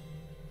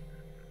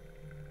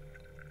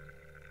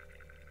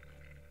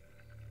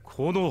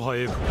木の葉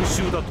へ復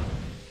讐だと。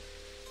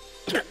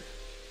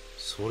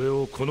それ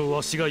をこの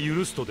わしが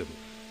許すとでも。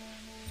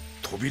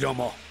扉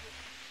間、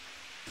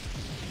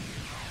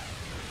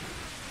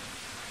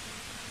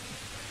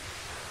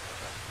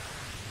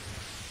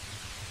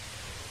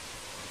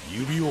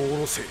指を下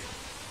ろせ。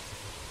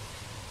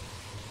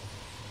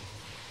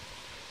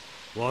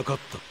分かっ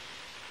た。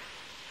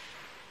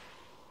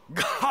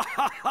ガハ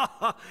ハ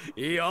ハ、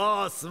いや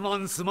ー、すま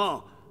んすま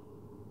ん。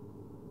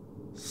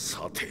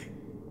さて、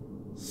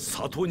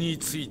里に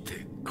つい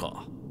て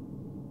か。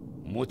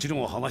もちろ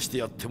ん話して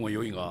やっても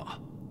よいが、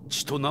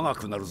ちと長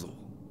くなるぞ。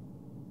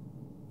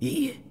い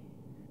いえ、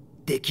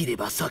できれ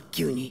ば早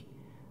急に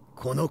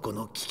この子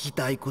の聞き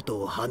たいこ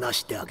とを話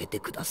してあげて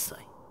くださ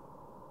い。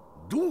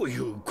どうい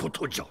うこ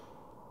とじゃ。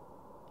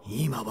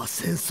今は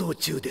戦争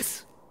中で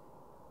す。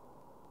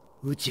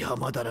内葉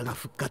まだらが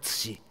復活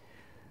し、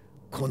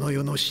この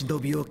世の忍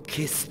びを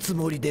消すつ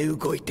もりで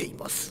動いてい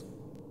ます。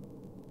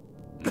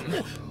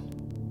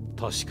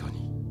確か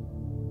に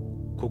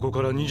ここ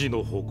から2時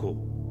の方向、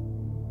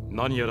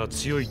何やら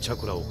強いチャ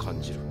クラを感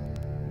じる。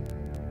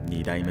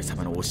二代目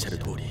様のおっしゃる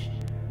通り、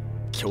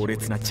強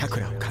烈なチャク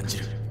ラを感じ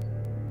る。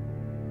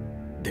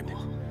でも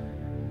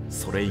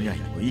それ以外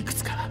にもいく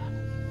つか。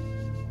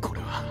こ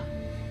れは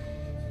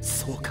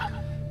そうか、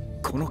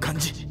この感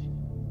じ。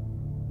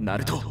ナ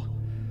ルト、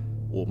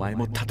お前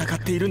も戦っ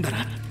ているんだ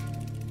な。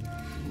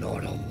な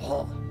ら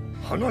ば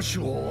話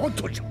は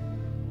後じゃ。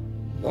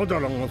マダ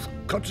ラが復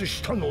活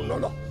したのな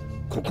ら、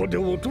ここで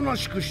おとな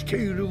しくして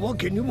いるわ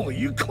けにも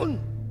いかん。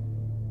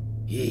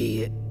い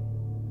いえ、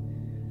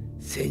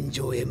戦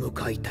場へ向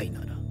かいたいな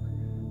ら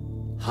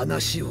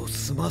話を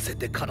済ませ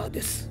てから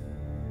です。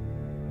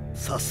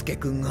サスケ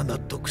くんが納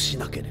得し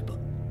なければ、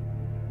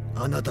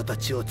あなたた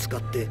ちを使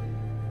って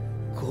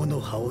木の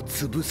葉を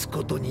潰す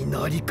ことに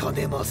なりか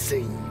ねませ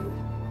んよ。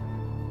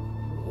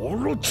オ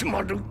ロチ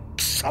マル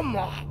貴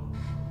様。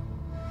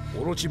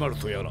オロチマル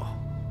とやら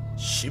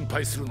心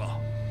配するな。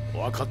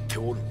分かって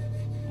おる。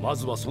ま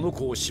ずはその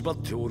子を縛っ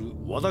ておる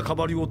わだか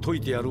まりを解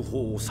いてやる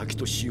方を先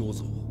としよう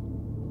ぞ。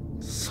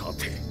さ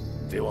て、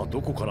では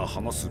どこから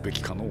話すべ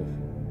きかの。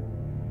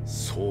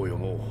そうよ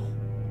の。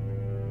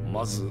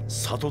まず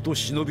里と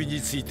忍び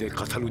について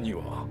語るに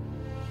は、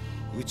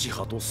内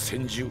葉と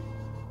千住、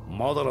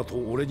マダラと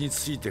俺に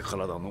ついてか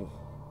らだの。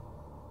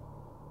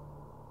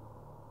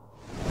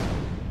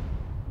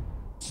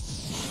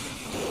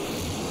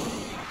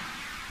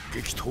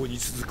激闘に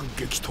続く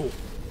激闘。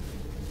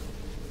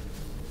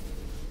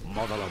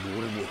まだらも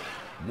俺も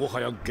も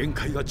はや限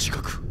界が近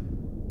く、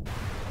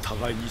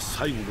互いに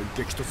最後の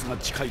激突が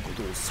近いこ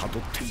とを悟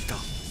っていた。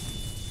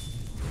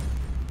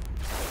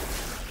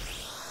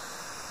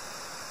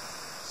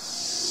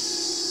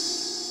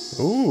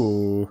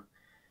Ooh.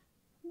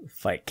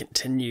 Fight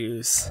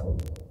continues.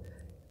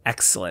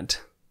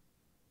 Excellent.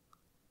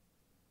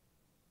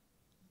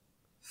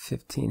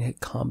 15 hit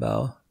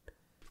combo.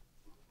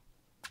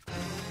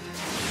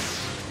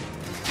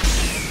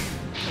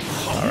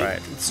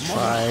 Alright, let's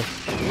try.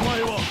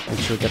 Make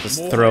sure we get this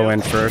throw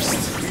in first.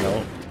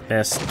 Nope.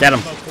 Miss. Get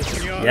him.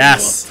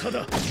 Yes.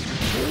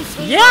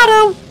 Get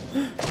him!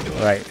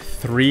 Alright,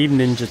 3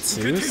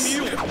 ninjutsus.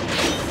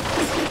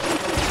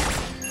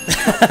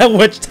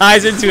 Which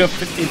ties into a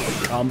 15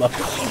 hit combo.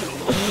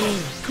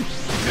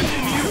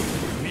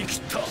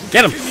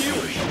 Get him!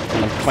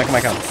 Come on, come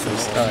on, come on.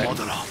 Alright.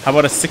 How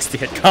about a 60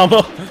 hit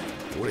combo?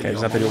 Okay,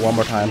 just have to do it one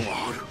more time.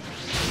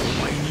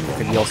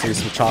 Could you also use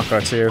some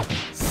chakra too?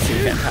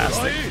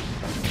 Fantastic.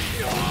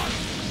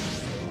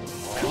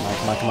 Come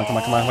on, come on, come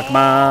on, come on, come on, come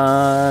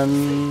on.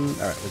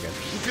 Alright, we're good.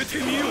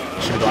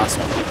 Should be the last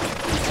one.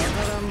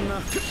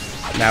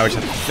 Now we just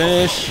have to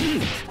finish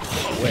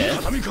with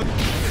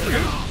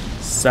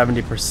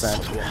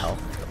 70%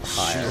 health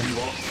higher.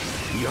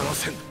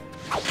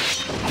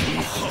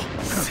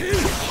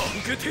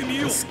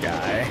 This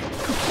guy.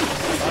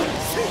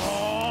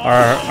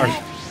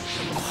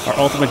 Our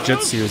ultimate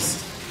jutsu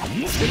is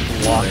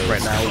locked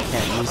right now. We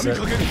can't use it.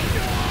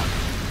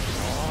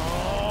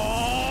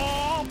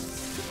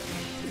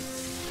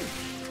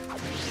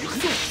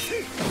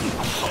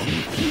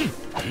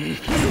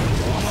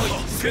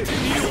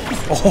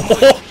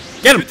 Oh,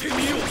 get him!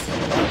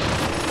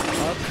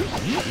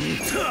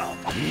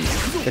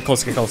 Get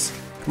close, get close.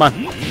 Come on.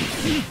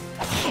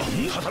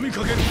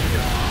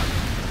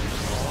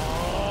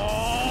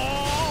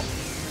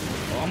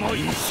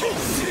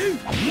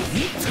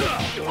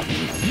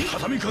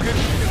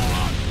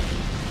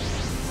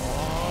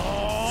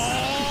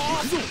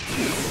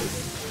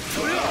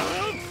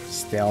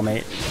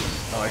 Stalemate.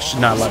 Oh, I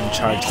should not let him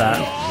charge that.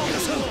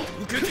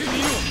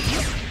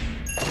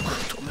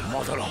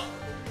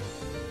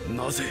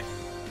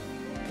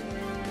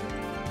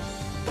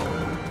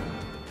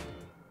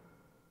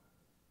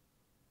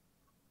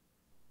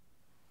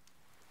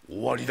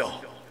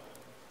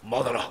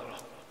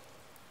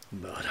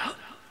 Naら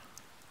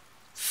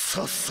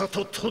さっさ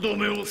ととど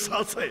めを刺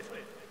せ。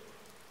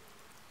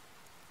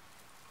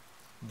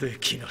で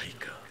きない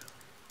か。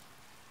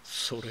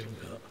それが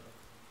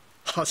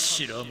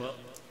柱間、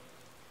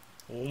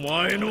お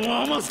前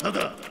の甘さ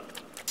だ。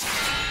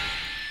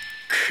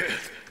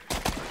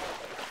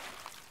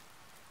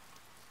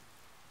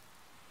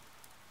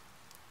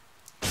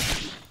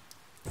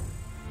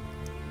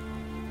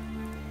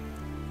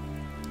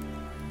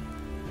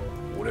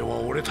俺は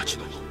俺たち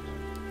の、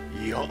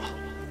いや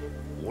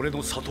俺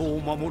の里を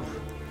守る。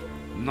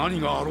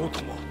何があろう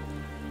とも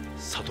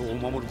里を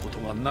守ること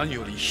が何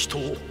より人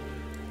を、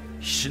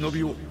忍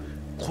びを、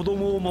子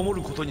供を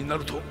守ることにな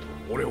ると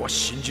俺は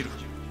信じる。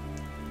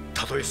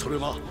たとえそれ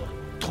が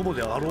友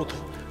であろうと、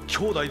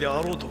兄弟で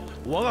あろうと、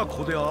我が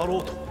子であろ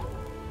うと、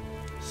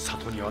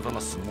里にあだ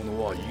なす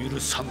者は許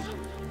さぬ。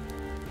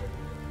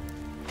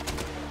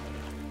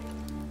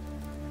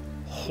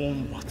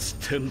本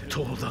末転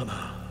倒だ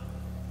な。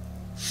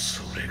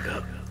それ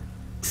が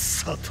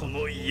里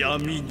の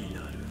闇にな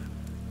る。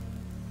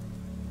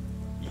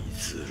い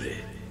ず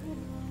れ。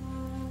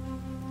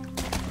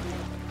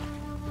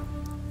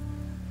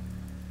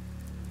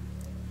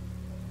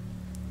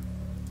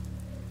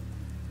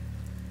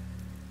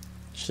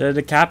Should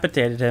have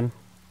decapitated him.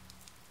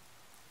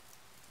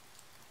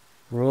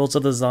 Rules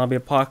of the zombie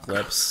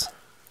apocalypse.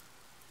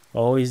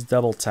 Always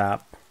double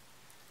tap.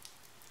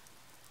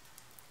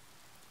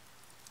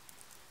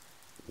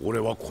 俺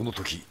はこの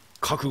時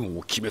覚悟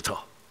を決め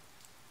た。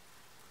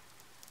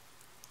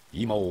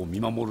今を見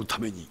守るた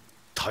めに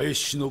耐え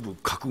忍ぶ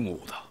覚悟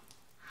だ。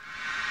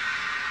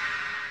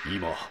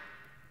今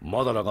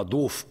マダラが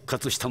どう復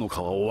活したの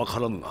かは分か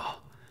らぬが、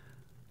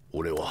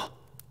俺は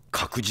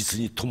確実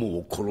に友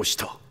を殺し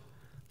た。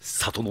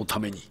里のた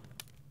めに。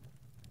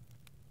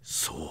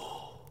そう、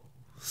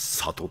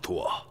里と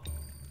は、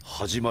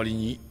始まり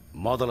に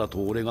マダラと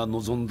俺が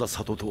望んだ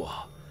里と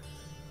は、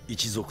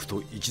一族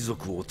と一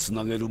族をつ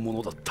なげるも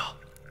のだった。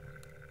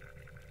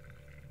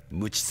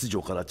無秩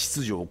序から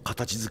秩序を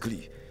形作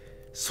り、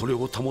それ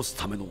を保つ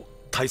ための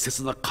大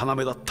切な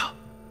要だった。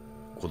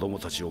子供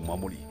たちを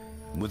守り、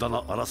無駄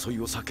な争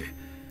いを避け、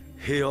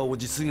平和を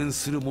実現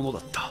するものだ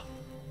った。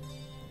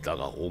だ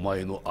がお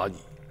前の兄、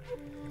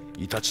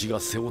イタチが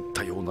背負っ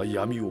たような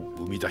闇を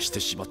生み出して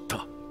しまっ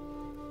た。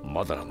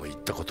マダラの言っ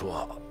たこと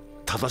は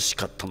正し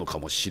かったのか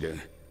もしれ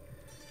ん。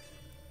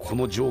こ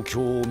の状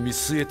況を見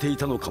据えてい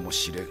たのかも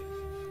しれん。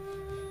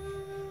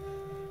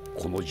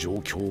この状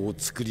況を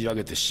作り上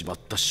げてしまっ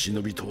た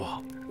忍びと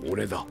は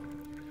俺だ。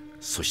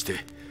そし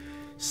て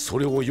そ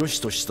れを良し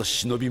とした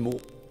忍びも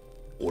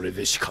俺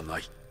でしかな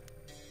い。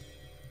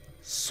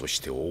そし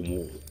て思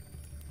う。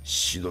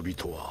忍び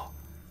とは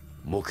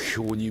目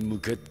標に向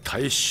け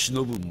耐え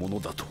忍ぶもの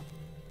だと。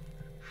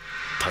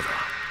ただ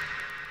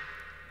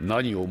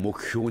何を目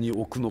標に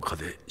置くのか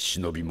で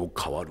忍びも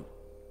変わる。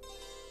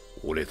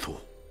俺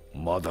と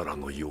マダラ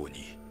のよう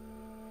に。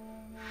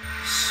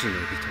忍び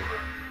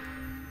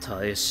とは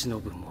耐え忍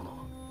ぶもの。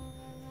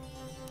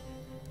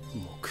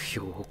目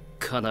標を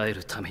叶え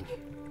るために。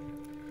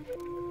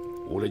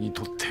俺に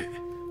とって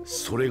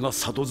それが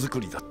里作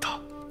りだった。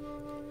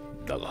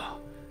だが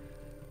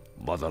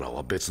マダラ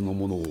は別の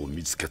ものを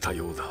見つけた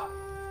ようだ。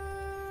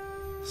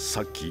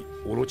さっき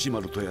オロチマ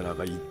ルとやら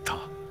が言った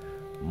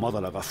マ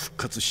ダラが復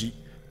活し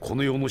こ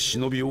の世の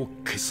忍びを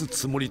消す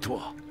つもりと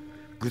は、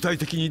具体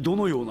的にど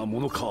のようなも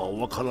のかは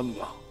分からん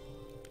が。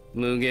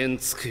無限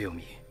つくよ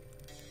み。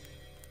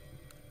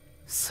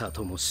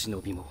里も忍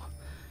びも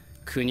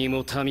国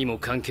も民も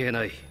関係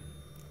ない。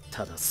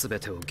ただ全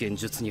てを現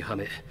実には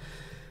め己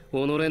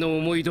の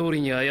思い通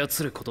りに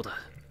操ることだ。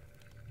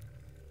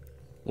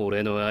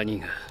俺の兄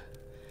が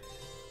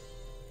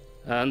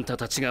あんた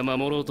たちが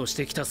守ろうとし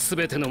てきた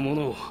全てのも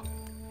のを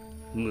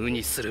無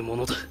にするも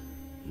のだ。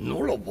な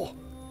らば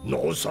な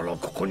おさら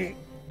ここに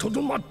と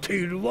どまって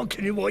いるわ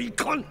けにはい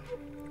かん。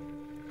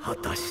果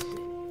たし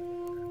て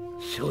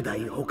初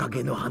代火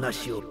影の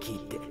話を聞い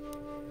て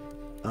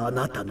あ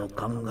なたの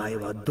考え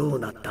はどう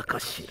なったか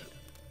し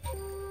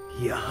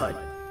ら。やは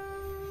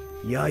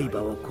り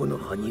刃を木の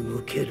葉に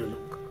向けるの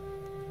か、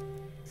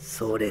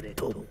それ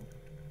とも。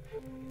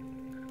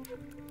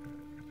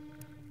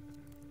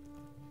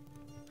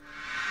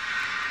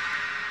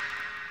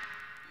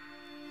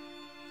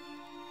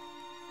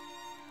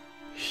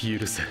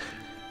許せ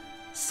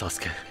サス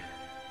ケ。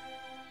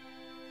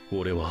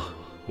俺は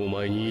お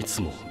前にい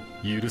つも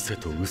許せ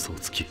と嘘を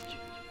つき、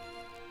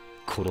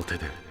この手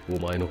でお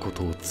前のこ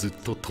とをずっ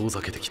と遠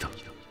ざけてきた。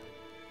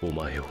お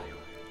前を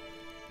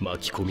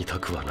巻き込みた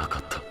くはなか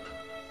った。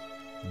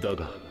だ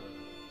が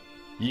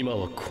今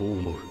はこう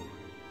思う。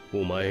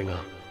お前が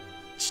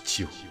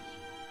父を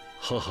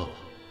母を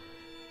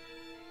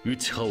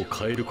内葉を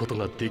変えること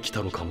ができ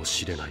たのかも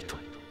しれないと。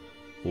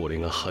俺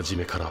が初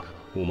めから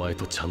お前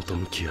とちゃんと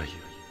向き合い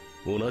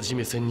同じ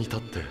目線に立っ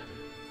て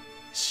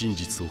真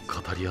実を語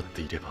り合っ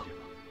ていれば、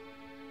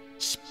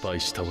失敗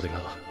した俺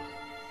が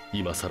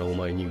今さらお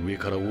前に上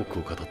から多く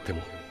を語って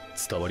も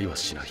伝わりは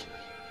しない。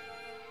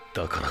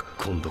だから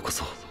今度こ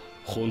そ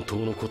本当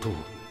のことを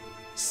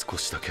少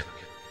しだけ。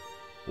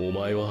お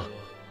前は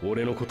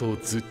俺のことを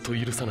ずっと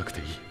許さなくて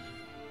いい。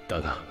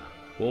だが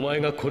お前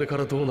がこれか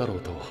らどうなろ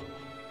うと、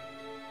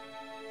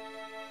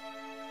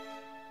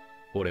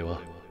俺は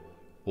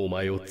お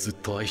前をずっ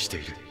と愛してい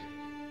る。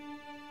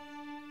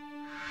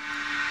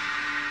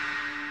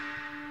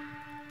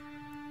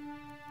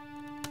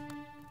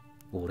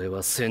俺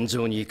は戦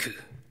場に行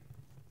く。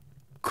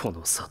こ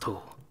の里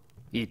を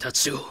イタ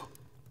チを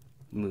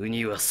無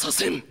にはさ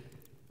せん。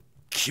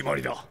決ま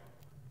りだ。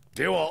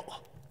では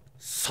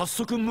早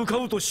速向か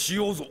うとし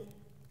ようぞ。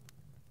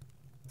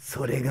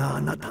それが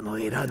あなたの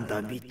選ん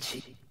だ道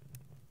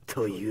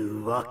とい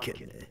うわけ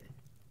ね。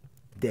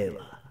で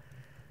は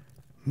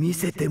見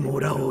せても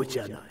らおうじ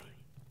ゃない。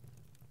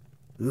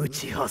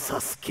内葉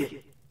サス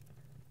ケ、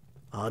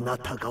あな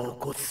たが起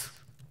こす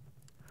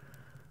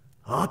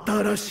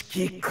新し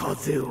き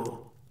風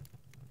を。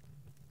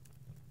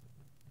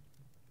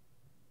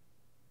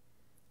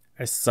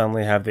I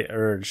suddenly have the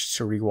urge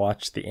to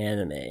rewatch the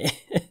anime.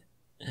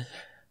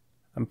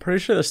 I'm pretty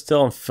sure they're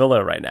still in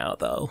filler right now,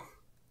 though.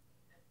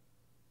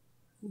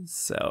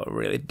 So I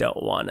really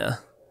don't want to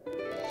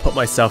put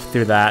myself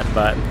through that,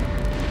 but...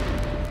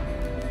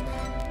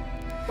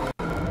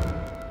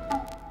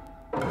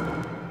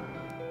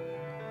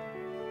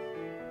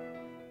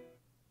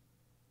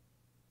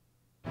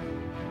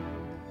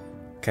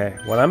 Okay,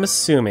 what I'm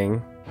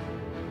assuming...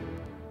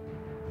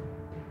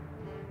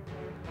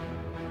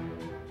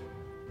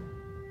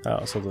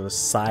 Oh, so there's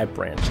side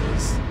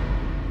branches.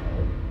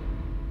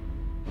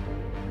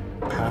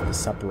 Path of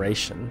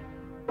separation.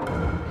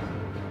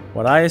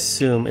 What I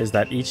assume is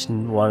that each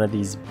one of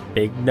these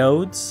big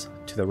nodes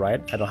to the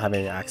right, I don't have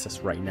any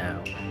access right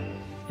now,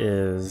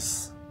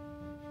 is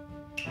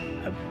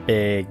a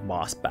big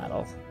boss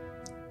battle.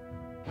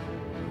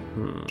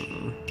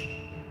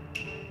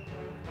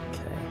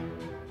 Okay.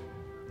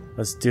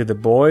 Let's do the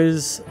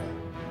boys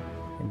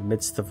in the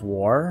midst of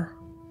war,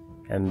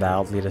 and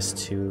that'll lead us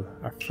to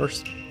our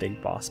first big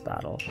boss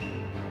battle.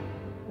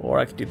 Or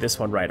I could do this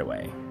one right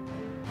away.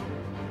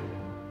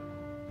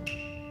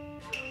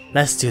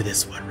 Let's do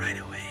this one right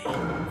away.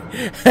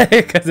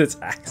 Because it's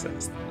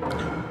accessed.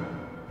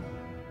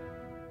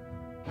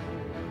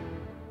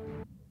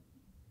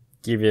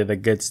 Give you the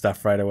good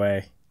stuff right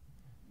away.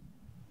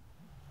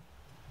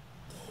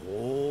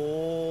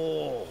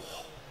 Oh.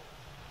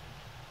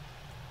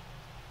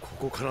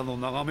 ここからの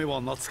眺めは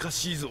懐か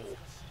しいぞ。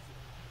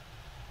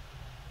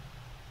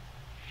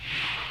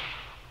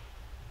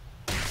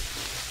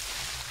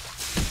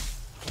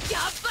や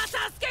っぱ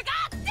サスケか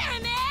て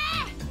め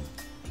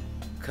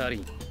え。カリ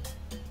ン、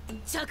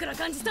チャクラ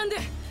感じたんで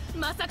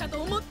まさか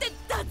と思って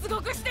脱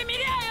獄してみり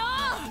ゃよ。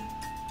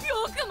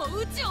くも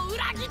うちを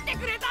裏切って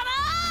くれた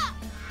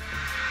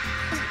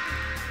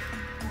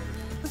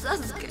な。サ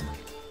スケ。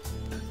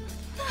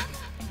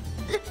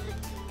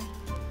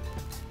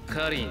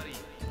カリン、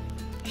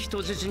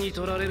人質に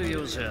取られる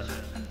ようじゃ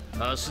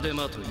足手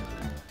まといだ。て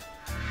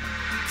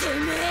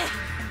めえ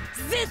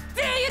絶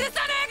対許さね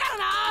えから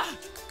な。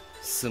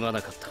すま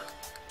なかった。て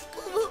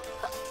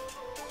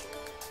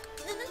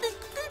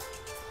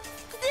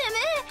めえ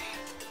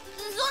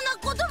そんな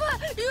言葉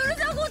許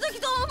さごとき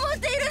と思っ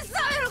ている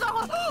サメルが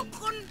このろ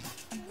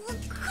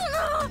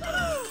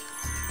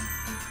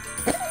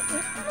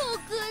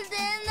くで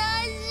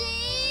なし。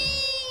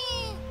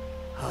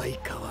相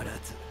変わらず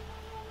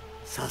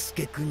サス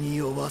ケくんに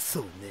弱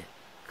そうね、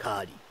カ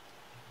ーリン。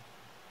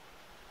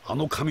あ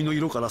の髪の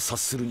色から察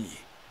するに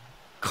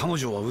彼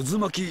女は渦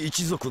巻き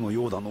一族の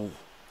ようだの。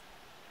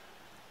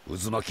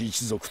渦巻き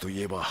一族と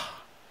いえば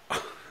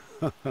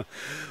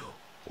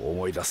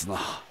思い出すな、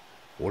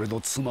俺の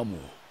妻も。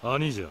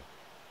兄じゃ、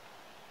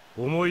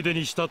思い出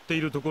に浸って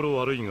いるところ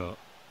悪いが、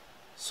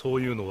そ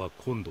ういうのは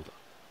今度だ。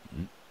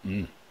う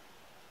ん、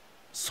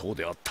そう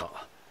であった。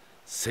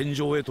戦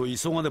場へと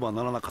急がねば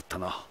ならなかった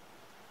な。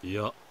い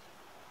や、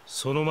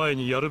その前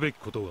にやるべき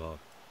ことがあ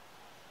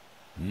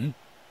る。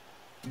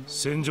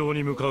戦場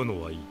に向かう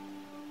のはいい。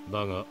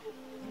だが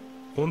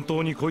本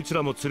当にこいつ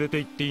らも連れて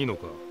行っていいの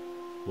か、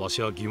わ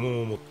しは疑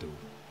問を持っておる。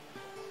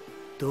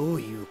ど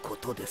ういうこ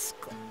とです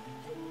か？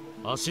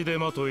足手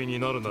まといに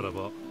なるなら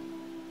ば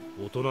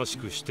おとなし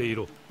くしてい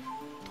ろ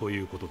と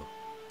いうことだ。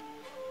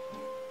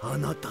あ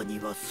なたに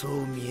はそ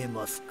う見え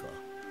ますか？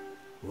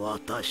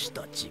私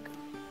たちが。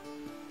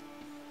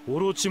オ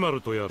ロチマ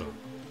ルとやら、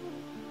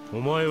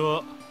お前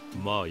は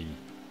まあいい。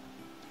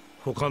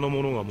他の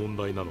ものが問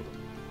題なのだ。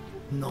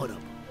なら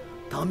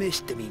ば試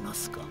してみま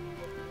すか、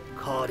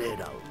彼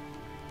らを。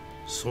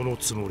その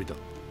つもりだ。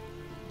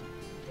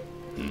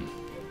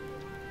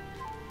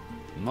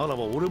なら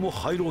ば俺も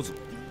入ろうぞ。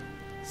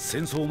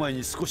戦争前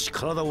に少し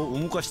体を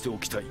動かしてお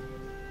きたい。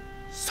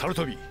サル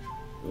トビ、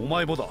お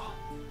前もだ。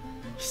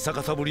久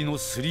方ぶりの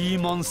スリ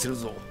ーマンする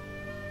ぞ。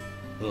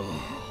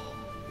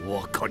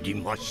わかり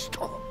ました。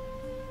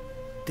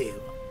では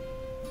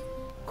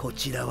こ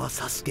ちらは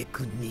サスケ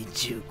くんに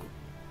15、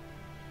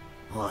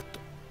あと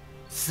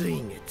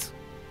水月。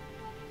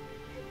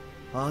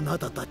あな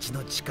たたち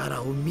の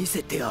力を見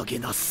せてあげ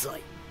なさ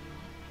い。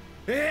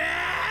な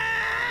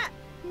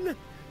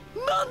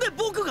んで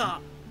僕が？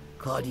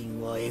カリ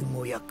ンは援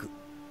護役、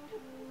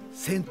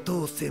戦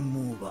闘専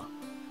門は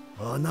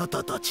あな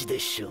たたちで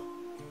しょう。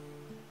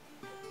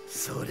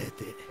それで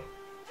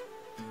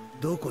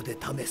どこで試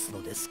す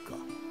のですか？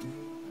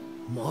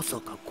まさ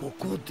かこ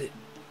こで？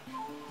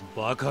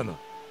バカな。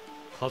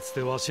かつ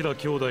てわしら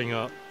兄弟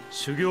が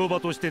修行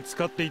場として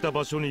使っていた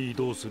場所に移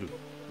動する。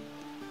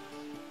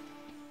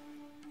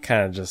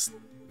Kind of just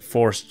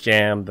force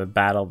jam the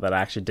battle that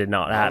actually did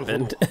not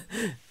happen.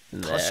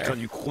 確か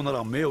にここな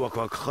ら迷惑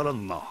はかから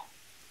んな。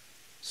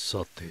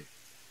さて、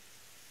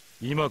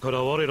今か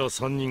ら我ら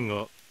3人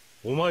が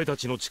お前た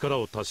ちの力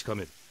を確か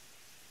める。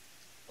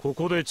こ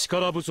こで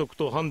力不足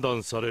と判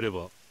断されれ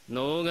ば。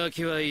能書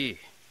きはいい。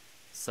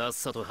さっ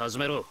さと始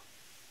めろ。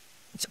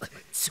ちょ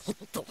っ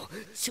と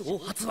挑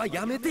発は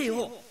やめて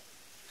よ。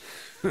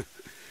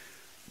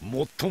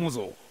もっとも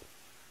ぞ、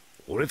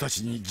俺た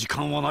ちに時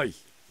間はない。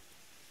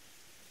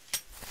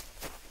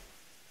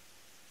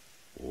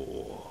お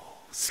お、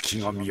隙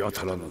が見当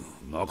たらぬ。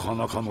なか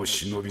なかの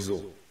忍び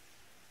ぞ。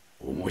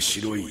面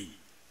白い。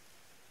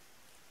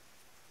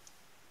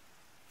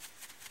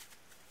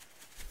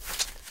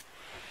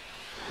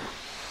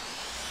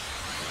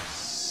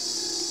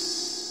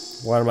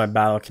What are my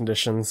battle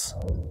conditions?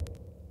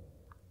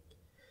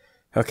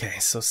 Okay,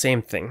 so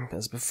same thing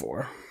as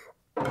before.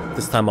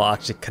 This time I'll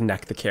actually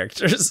connect the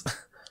characters.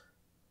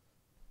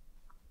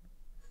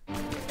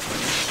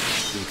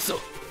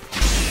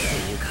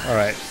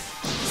 Alright,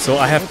 so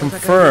I have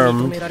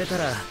confirmed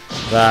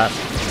that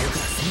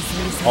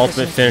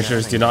ultimate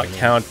finishers do not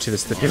count to the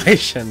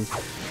stipulation.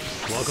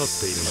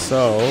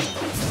 So,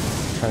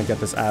 trying to get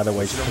this out of the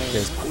way as quickly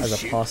as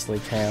I possibly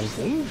can.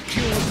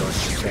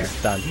 Okay,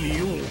 done.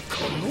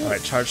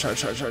 Alright, charge. Now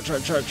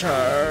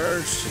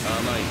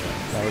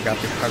we got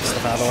the card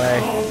stuff out of the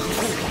way.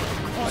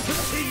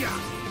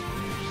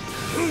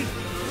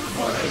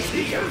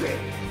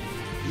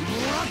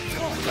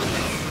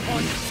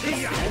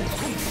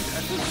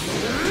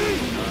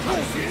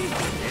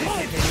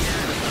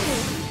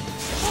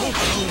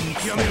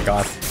 Oh my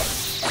god.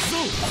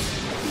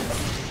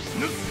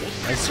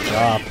 Nice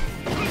drop.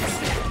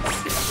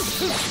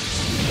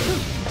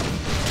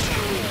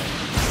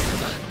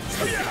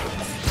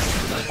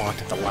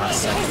 Blocked at the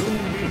last second.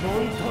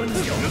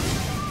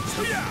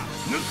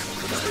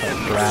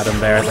 Grab him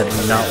there, that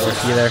did not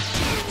work either.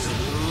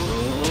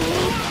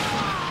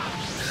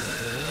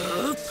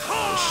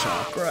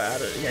 Shock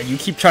grab it. Yeah, you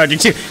keep charging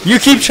too. You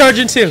keep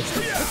charging too.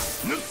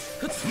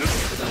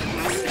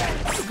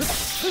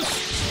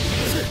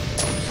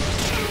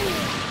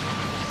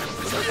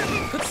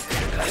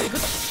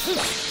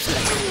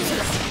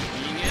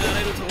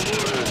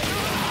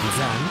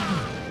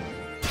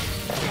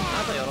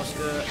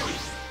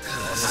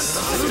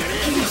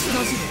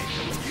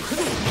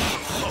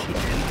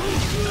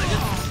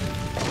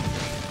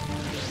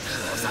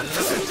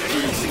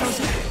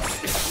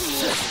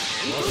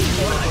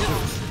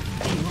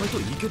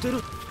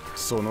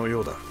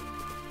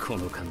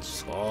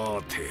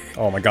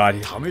 Oh my god.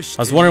 I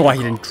was wondering why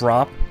he didn't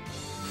drop.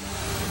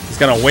 He's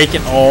gonna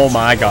awaken. Oh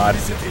my god.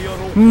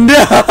 No!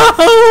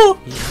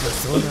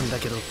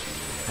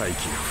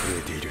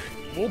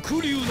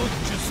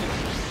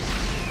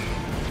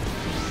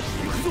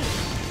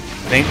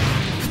 I think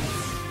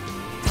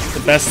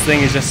the best thing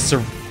is just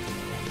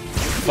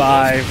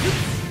survive.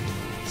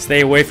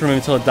 Stay away from him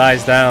until it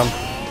dies down.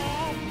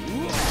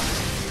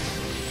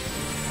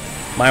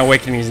 My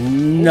awakening is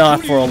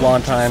not for a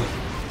long time.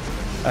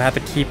 I have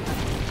to keep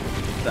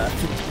that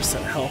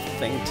 50% health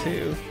thing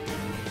too.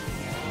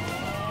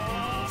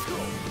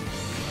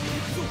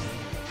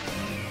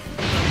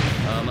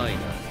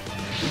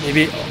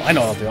 Maybe, oh, I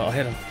know what I'll do. I'll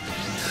hit him.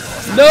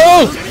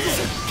 No!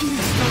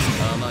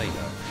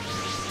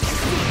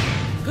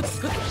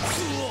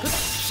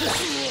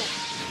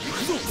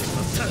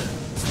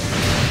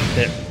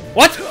 Hit.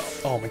 What?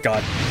 Oh my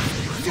god.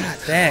 God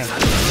dang.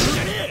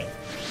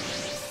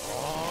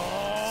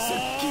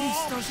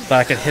 Thought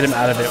I could hit him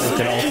out of it with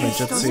an ultimate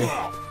jutsu.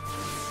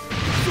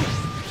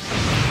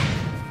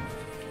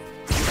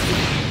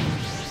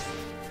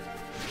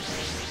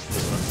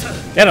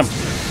 Get him!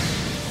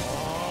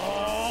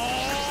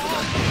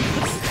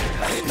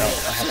 No, I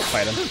have to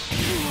fight him.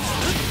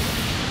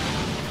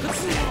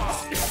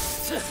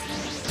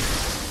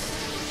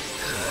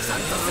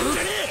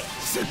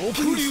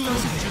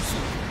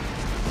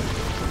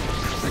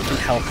 I can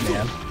help,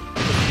 man.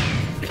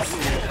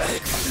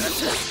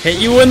 Hit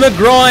you in the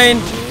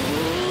groin!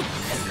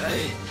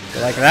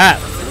 Like that.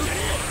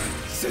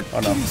 Oh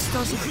no.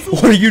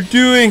 What are you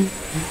doing?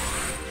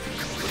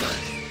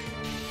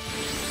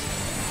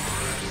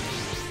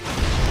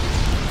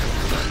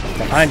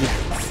 Behind you.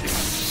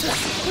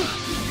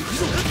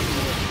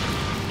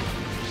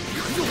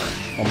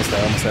 Almost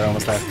there, almost there,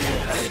 almost there.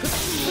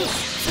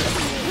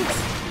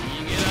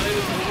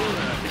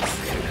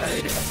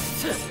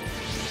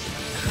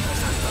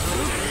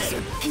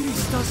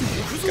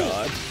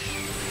 God.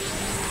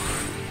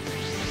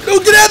 No,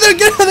 get out of there!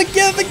 Get out of there!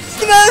 Get out of there!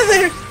 Get out of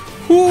there!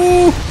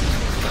 Ooh.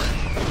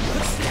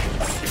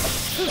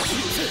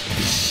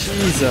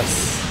 Jesus.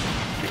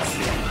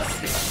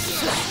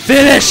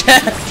 Finish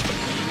it!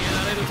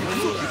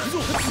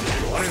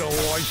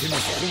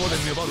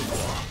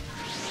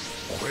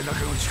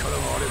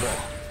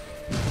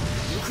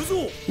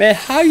 Man,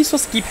 how are you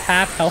supposed to keep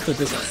half health with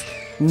this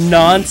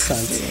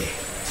nonsense?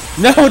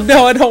 No,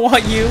 no, I don't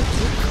want you.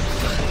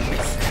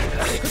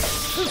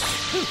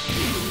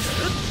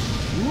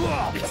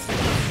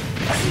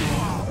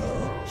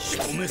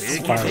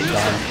 Finally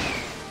done.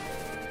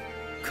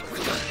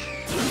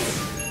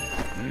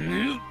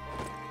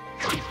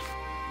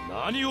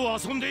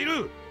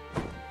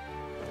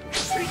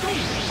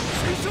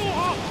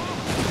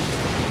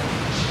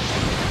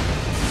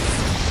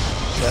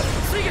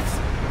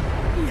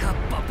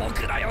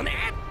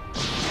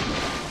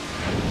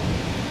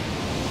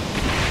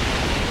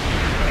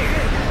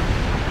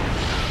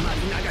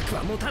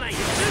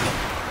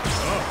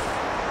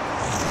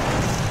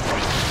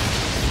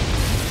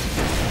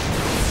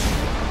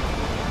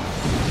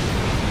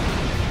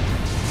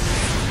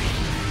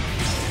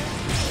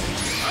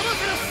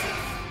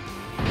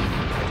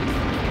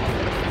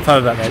 I thought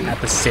of that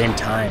at the same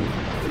time.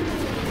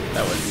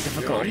 That would be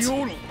difficult.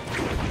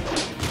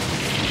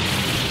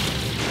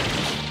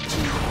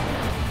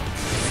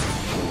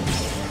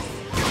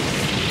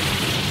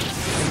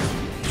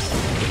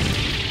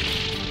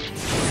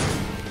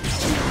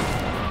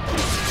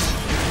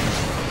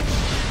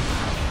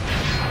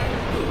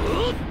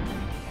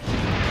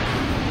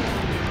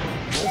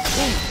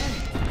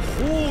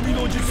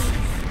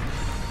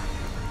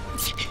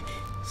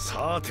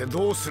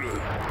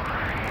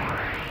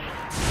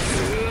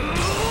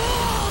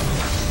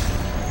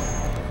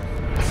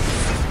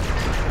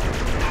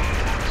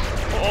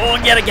 Oh,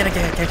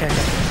 get it.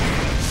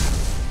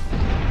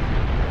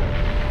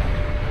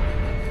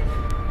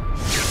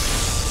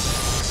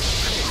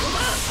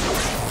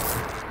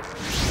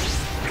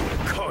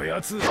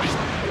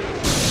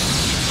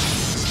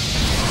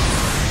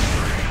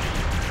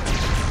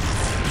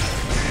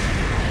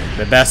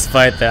 The best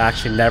fight that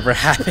actually never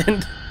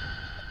happened.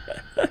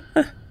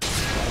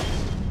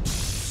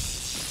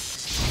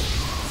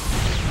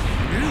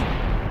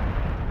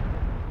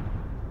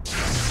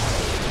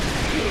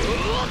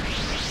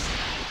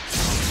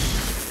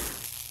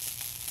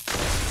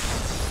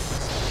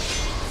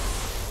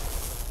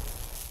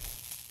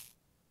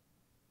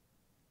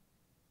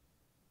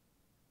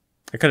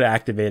 I could have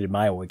activated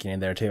my awakening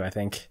there too, I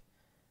think.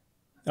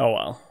 Oh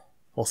well.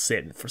 We'll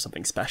save it for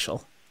something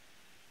special.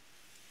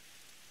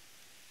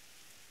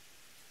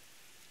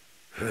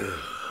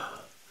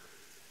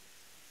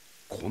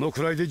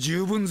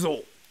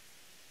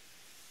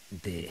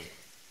 De,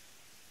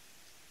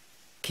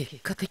 結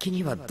果的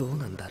にはどう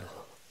なんだろう。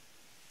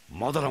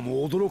マダラ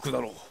も驚くだ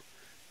ろ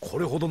う。こ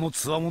れほどの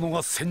強者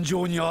が戦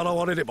場に現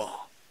れれ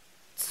ば。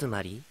つ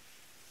まり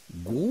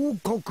合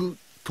格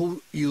と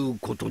いう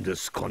ことで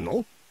すかな。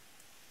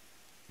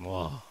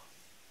まあ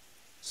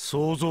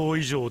想像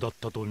以上だっ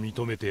たと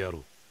認めてや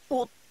ろう。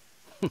お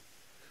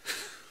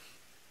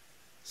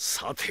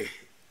さて、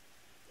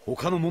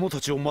他の者た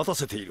ちを待た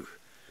せている。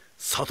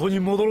里に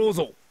戻ろう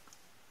ぞ。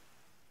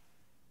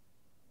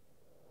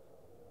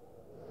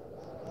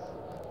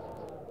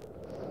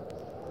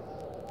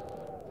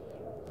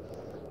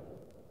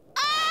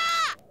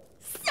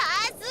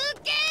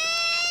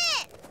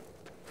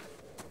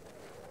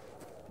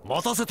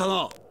待たせた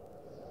な。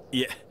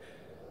いえ、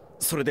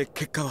それで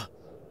結果は。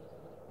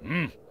う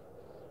ん、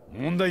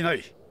問題な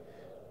い。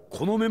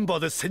このメンバー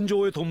で戦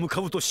場へと向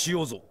かうとし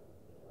ようぞ。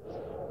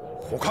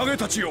火影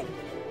たちよ、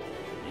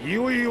い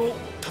よいよ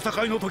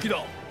戦いの時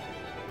だ。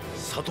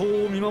里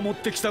を見守っ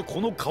てきた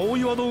この顔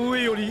岩の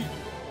上より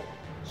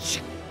し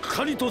っ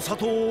かりと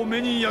里を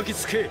目に焼き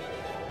付け、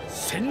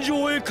戦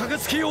場へ駆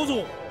けつけよう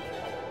ぞ。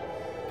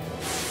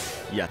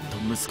やっと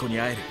息子に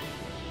会える。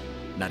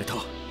ナルト、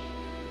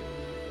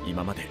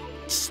今まで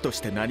父と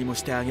して何も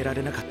してあげら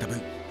れなかった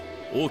分、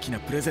大きな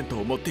プレゼント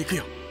を持っていく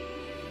よ。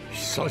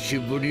久し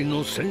ぶり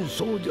の戦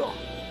争じゃ。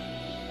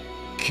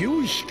気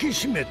を引き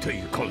締めて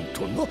いかん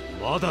とな。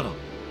まだな。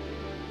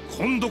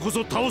今度こ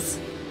そ倒す。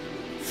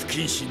不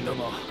謹慎だ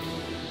な。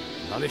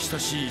慣れ親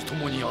しい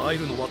友に会え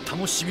るのは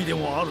楽しみで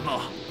もあるな。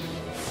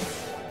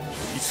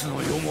いつ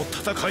の世も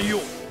戦いよ。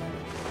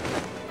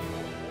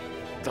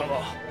だ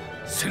が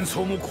戦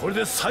争もこれ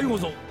で最後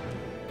ぞ。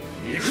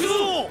行く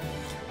ぞ。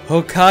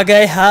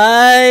Hokage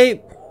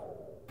hype!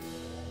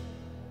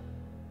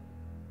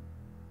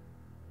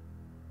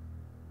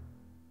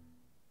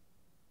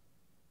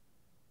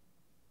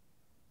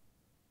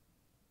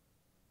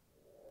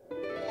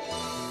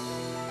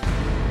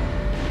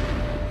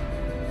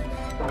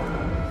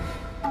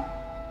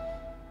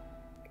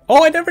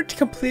 Oh, I never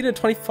completed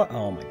 25.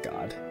 Oh my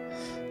god.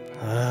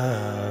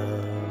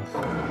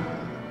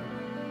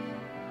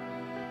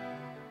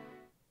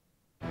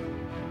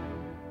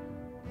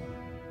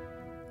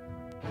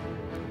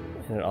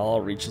 And it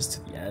all reaches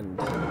to the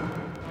end.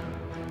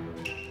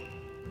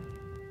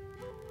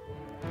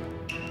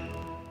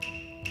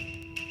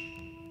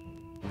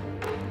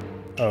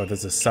 Oh,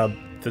 there's a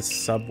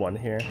sub one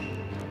here.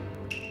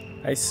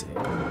 I see.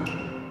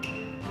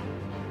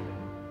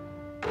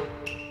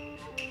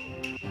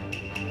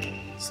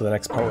 So the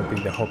next part would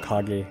be the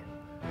Hokage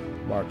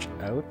march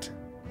out.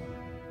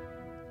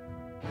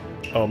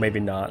 Oh, maybe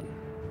not.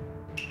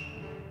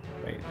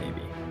 Wait,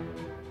 maybe.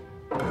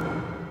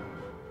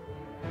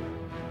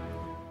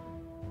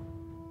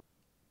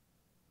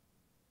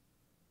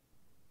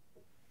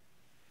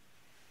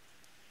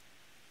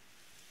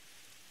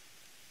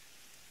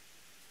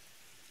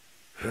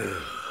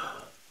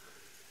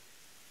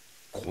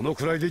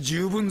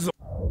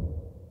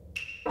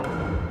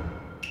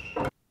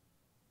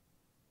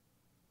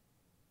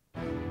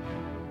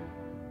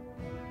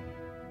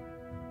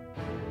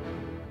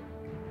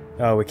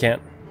 Oh, we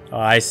can't. Oh,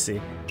 I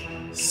see.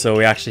 So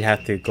we actually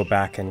have to go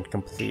back and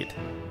complete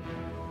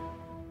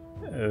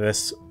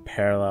this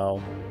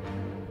parallel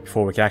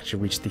before we can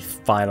actually reach the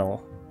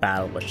final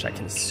battle, which I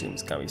can assume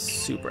is gonna be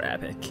super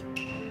epic.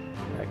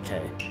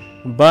 Okay.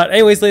 But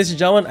anyways, ladies and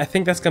gentlemen, I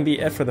think that's gonna be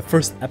it for the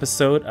first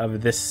episode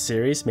of this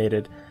series. Made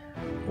it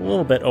a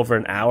little bit over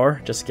an hour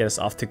just to get us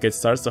off to a good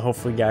start, so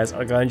hopefully you guys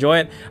are gonna enjoy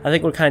it. I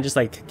think we're kind of just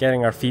like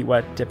getting our feet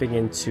wet, dipping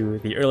into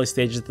the early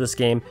stages of this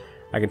game.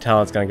 I can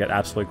tell it's going to get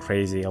absolutely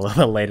crazy a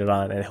little bit later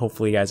on, and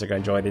hopefully you guys are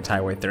going to enjoy the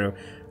entire way through.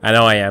 I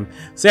know I am.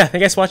 So yeah, thank you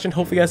guys for watching.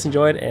 Hopefully you guys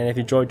enjoyed, and if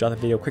you enjoyed, drop the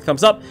video a quick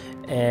thumbs up,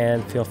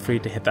 and feel free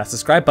to hit that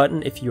subscribe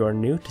button if you are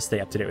new to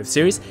stay up to date with the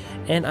series,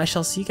 and I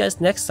shall see you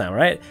guys next time,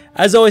 alright?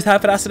 As always, have a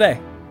fantastic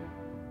day.